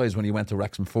criticised when he went to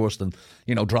Wrexham first and,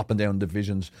 you know, dropping down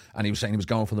divisions, and he was saying he was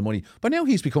going for the money. But now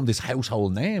he's become this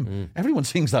household name. Everyone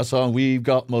sings that song, We've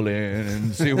Got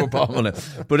Mullen, Super Paul Mullen.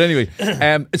 But anyway,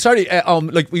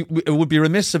 it would be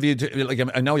remiss of you to, like,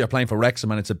 I know you're playing for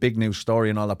Wrexham and it's a big news story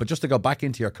and all that, but just to go back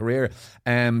into your career,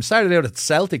 started out at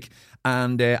Celtic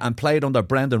and played under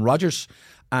Brendan Rodgers.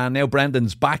 And now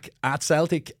Brendan's back at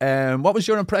Celtic. What was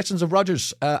your impressions of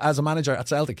Rodgers as a manager at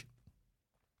Celtic?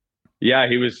 Yeah,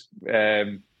 he was. But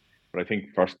I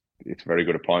think first, it's a very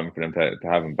good appointment for them to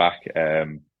have him back.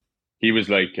 He was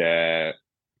like, I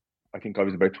think I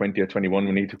was about 20 or 21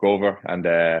 when he took over, and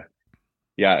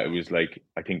it was like,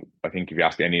 I think if you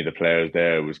ask any of the players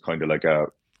there, it was kind of like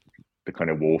the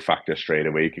kind of wow factor straight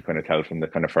away. You could kind of tell from the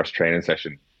kind of first training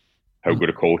session how good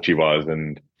a coach he was,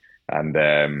 and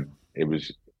it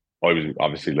was. I was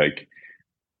obviously like,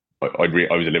 I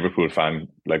was a Liverpool fan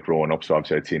like growing up, so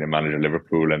obviously I'd seen him manage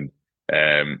Liverpool, and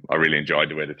I really enjoyed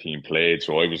the way the team played.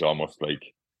 So I was almost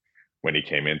like, when he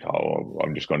came in, thought,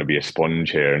 I'm just going to be a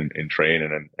sponge here in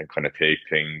training and kind of take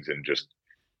things and just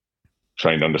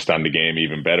trying to understand the game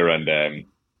even better. And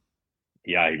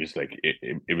he was like,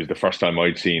 it was the first time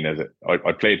I'd seen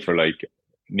I played for, like,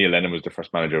 Neil Lennon was the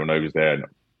first manager when I was there, and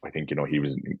I think he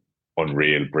was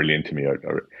unreal, brilliant to me.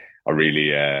 I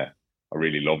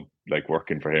really loved like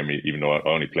working for him, even though I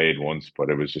only played once. But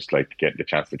it was just like getting the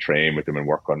chance to train with him and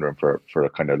work under him for a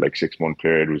kind of like 6-month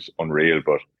period was unreal.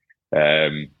 But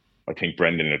I think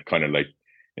Brendan had kind of like,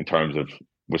 in terms of,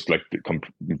 was like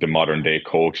the modern day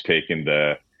coach, taking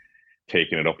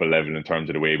it up a level in terms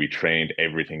of the way we trained.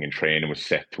 Everything in training was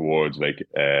set towards like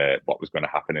what was going to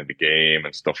happen in the game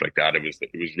and stuff like that. It was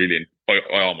really,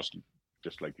 I almost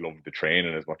just like loved the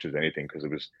training as much as anything, because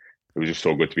it was just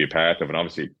so good to be a part of. And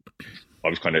obviously I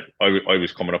was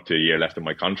coming up to a year left in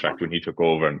my contract when he took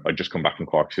over, and I'd just come back from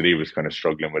Cork City, was kind of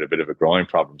struggling with a bit of a groin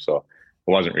problem, so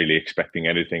I wasn't really expecting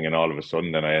anything, and all of a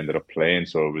sudden then I ended up playing.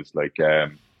 So it was like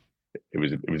it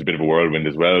was a bit of a whirlwind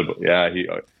as well. But yeah,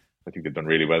 I think they've done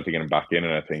really well to get him back in,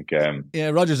 and I think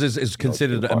Rodgers is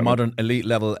considered a modern elite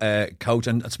level coach.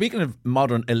 And speaking of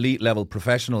modern elite level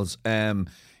professionals,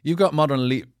 you've got modern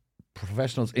elite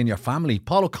professionals in your family.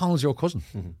 Paul O'Connell's your cousin.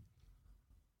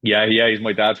 Yeah, he's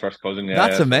my dad's first cousin. Yeah,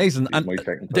 that's amazing. And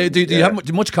do you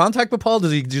have much contact with Paul?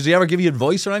 Does he ever give you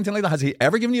advice or anything like that? Has he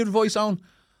ever given you advice on?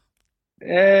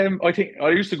 I think I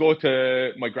used to go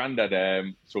to my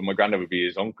granddad. So my granddad would be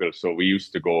his uncle. So we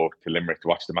used to go to Limerick to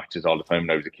watch the matches all the time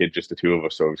when I was a kid, just the two of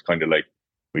us. So it was kind of like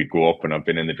we'd go up, and I've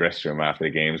been in the dressing room after the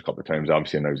games a couple of times,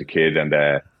 obviously, when I was a kid. And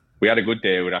we had a good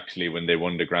day with actually when they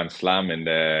won the Grand Slam in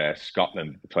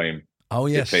Scotland at the time. Oh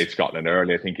yes, they played Scotland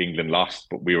early. I think England lost,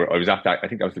 but I was at that. I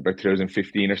think I was about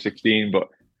 2015 or 16. But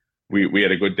we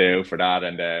had a good day out for that.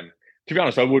 And to be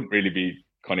honest, I wouldn't really be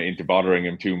kind of into bothering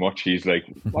him too much. He's like,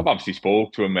 I've obviously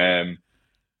spoke to him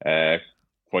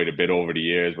quite a bit over the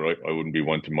years, but I wouldn't be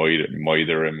one to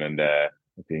mither him. And I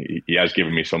think he has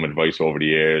given me some advice over the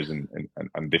years and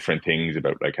different things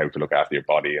about like how to look after your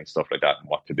body and stuff like that and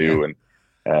what to do. And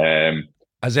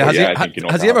has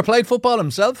he ever played football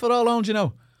himself at all, don't you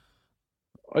know?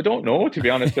 I don't know, to be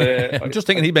honest. I'm just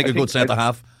thinking he'd make a good centre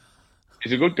half.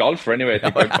 He's a good golfer anyway.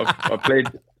 I think I've played.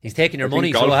 He's taking your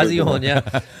money, so has he on? Yeah.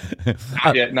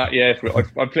 Not yet.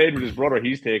 I played with his brother.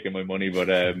 He's taking my money, but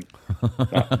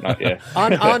not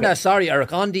yet. Sorry,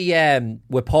 Eric. On the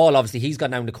with Paul, obviously he's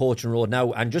gone down the coaching road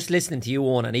now, and just listening to you,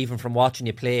 Owen, and even from watching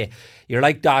you play, you're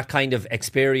like that kind of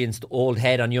experienced, old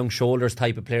head on young shoulders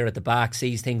type of player at the back,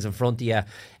 sees things in front of you.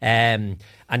 And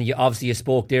you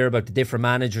spoke there about the different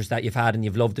managers that you've had, and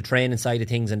you've loved the training side of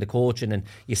things and the coaching, and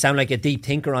you sound like a deep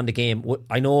thinker on the game.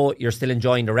 I know you're still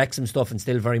enjoying the Wrexham stuff and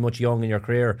still very much young in your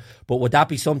career, but would that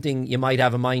be something you might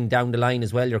have in mind down the line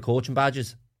as well, your coaching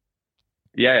badges?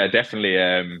 Yeah, definitely.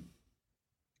 I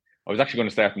was actually going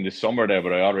to start them this summer there,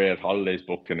 but I already had holidays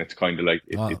booked, and it's kind of like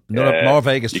more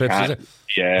Vegas trips, is it?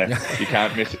 Yeah, you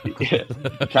can't miss it. You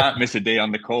can't miss a day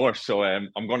on the course. So I'm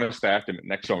going to start them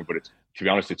next summer. But to be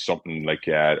honest, it's something like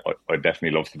I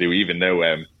definitely love to do. Even though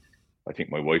I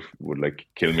think my wife would like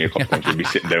kill me a couple of times. We'd be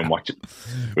sitting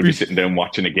down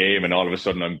watching a game, and all of a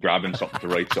sudden I'm grabbing something to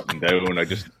write something down.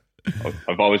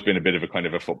 I've always been a bit of a kind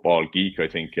of a football geek, I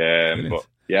think. But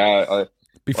yeah,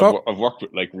 I've worked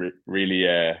with like really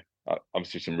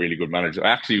obviously some really good managers. I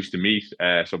actually used to meet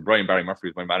so Brian Barry Murphy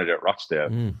was my manager at Rochdale,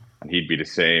 and he'd be the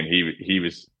same. He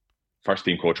was first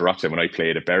team coach at Rochdale when I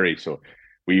played at Bury, so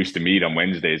we used to meet on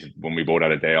Wednesdays when we both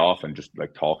had a day off and just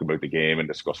like talk about the game and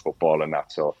discuss football and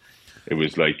that. So it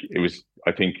was I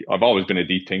think I've always been a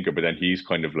deep thinker, but then he's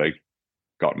kind of like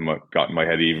got in my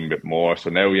head even a bit more.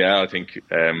 So now, I think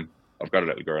I've got a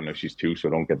little girl now, she's 2, so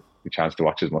I don't get the chance to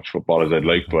watch as much football as I'd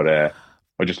like, but I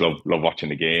just love watching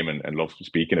the game and love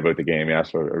speaking about the game,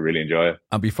 so I really enjoy it.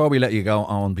 And before we let you go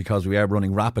on, because we are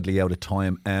running rapidly out of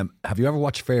time, have you ever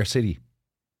watched Fair City?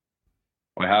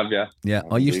 I have, yeah. Yeah,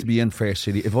 I used to be in Fair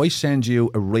City. If I send you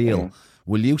a reel,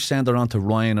 will you send her on to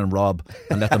Ryan and Rob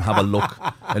and let them have a look,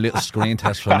 a little screen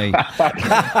test for me?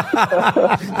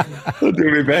 I'll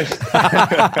do my best.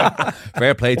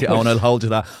 Fair play to you, Owen. I'll hold you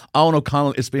that. Owen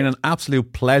O'Connell, it's been an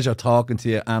absolute pleasure talking to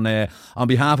you. And on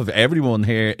behalf of everyone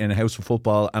here in House of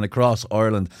Football and across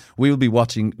Ireland, we will be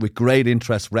watching with great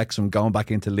interest Wrexham going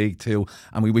back into League 2.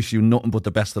 And we wish you nothing but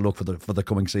the best of luck for the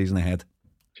coming season ahead.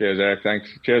 Cheers, Eric. Thanks.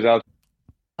 Cheers, Al.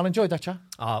 I enjoyed that chat.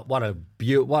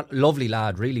 What lovely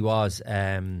lad, really was.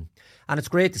 And And it's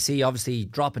great to see, obviously,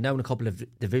 dropping down a couple of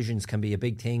divisions can be a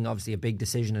big thing, obviously a big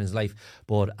decision in his life,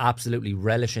 but absolutely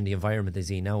relishing the environment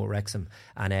he's in now at Wrexham.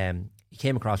 And he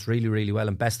came across really, really well,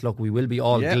 and best luck. We will be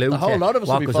all glued the whole lot of us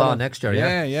what will be goes following on next year.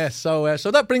 Yeah. So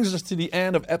that brings us to the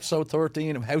end of episode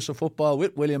 13 of House of Football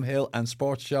with William Hill and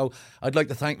Sports Show. I'd like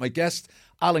to thank my guests,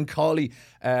 Alan Cawley,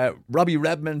 Robbie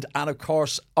Redmond, and of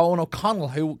course Owen O'Connell,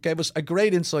 who gave us a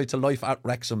great insight to life at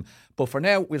Wrexham. But for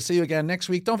now, we'll see you again next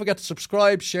week. Don't forget to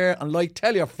subscribe, share and like.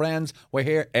 Tell your friends we're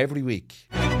here every week.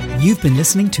 You've been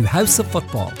listening to House of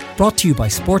Football, brought to you by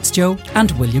Sports Joe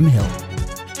and William Hill.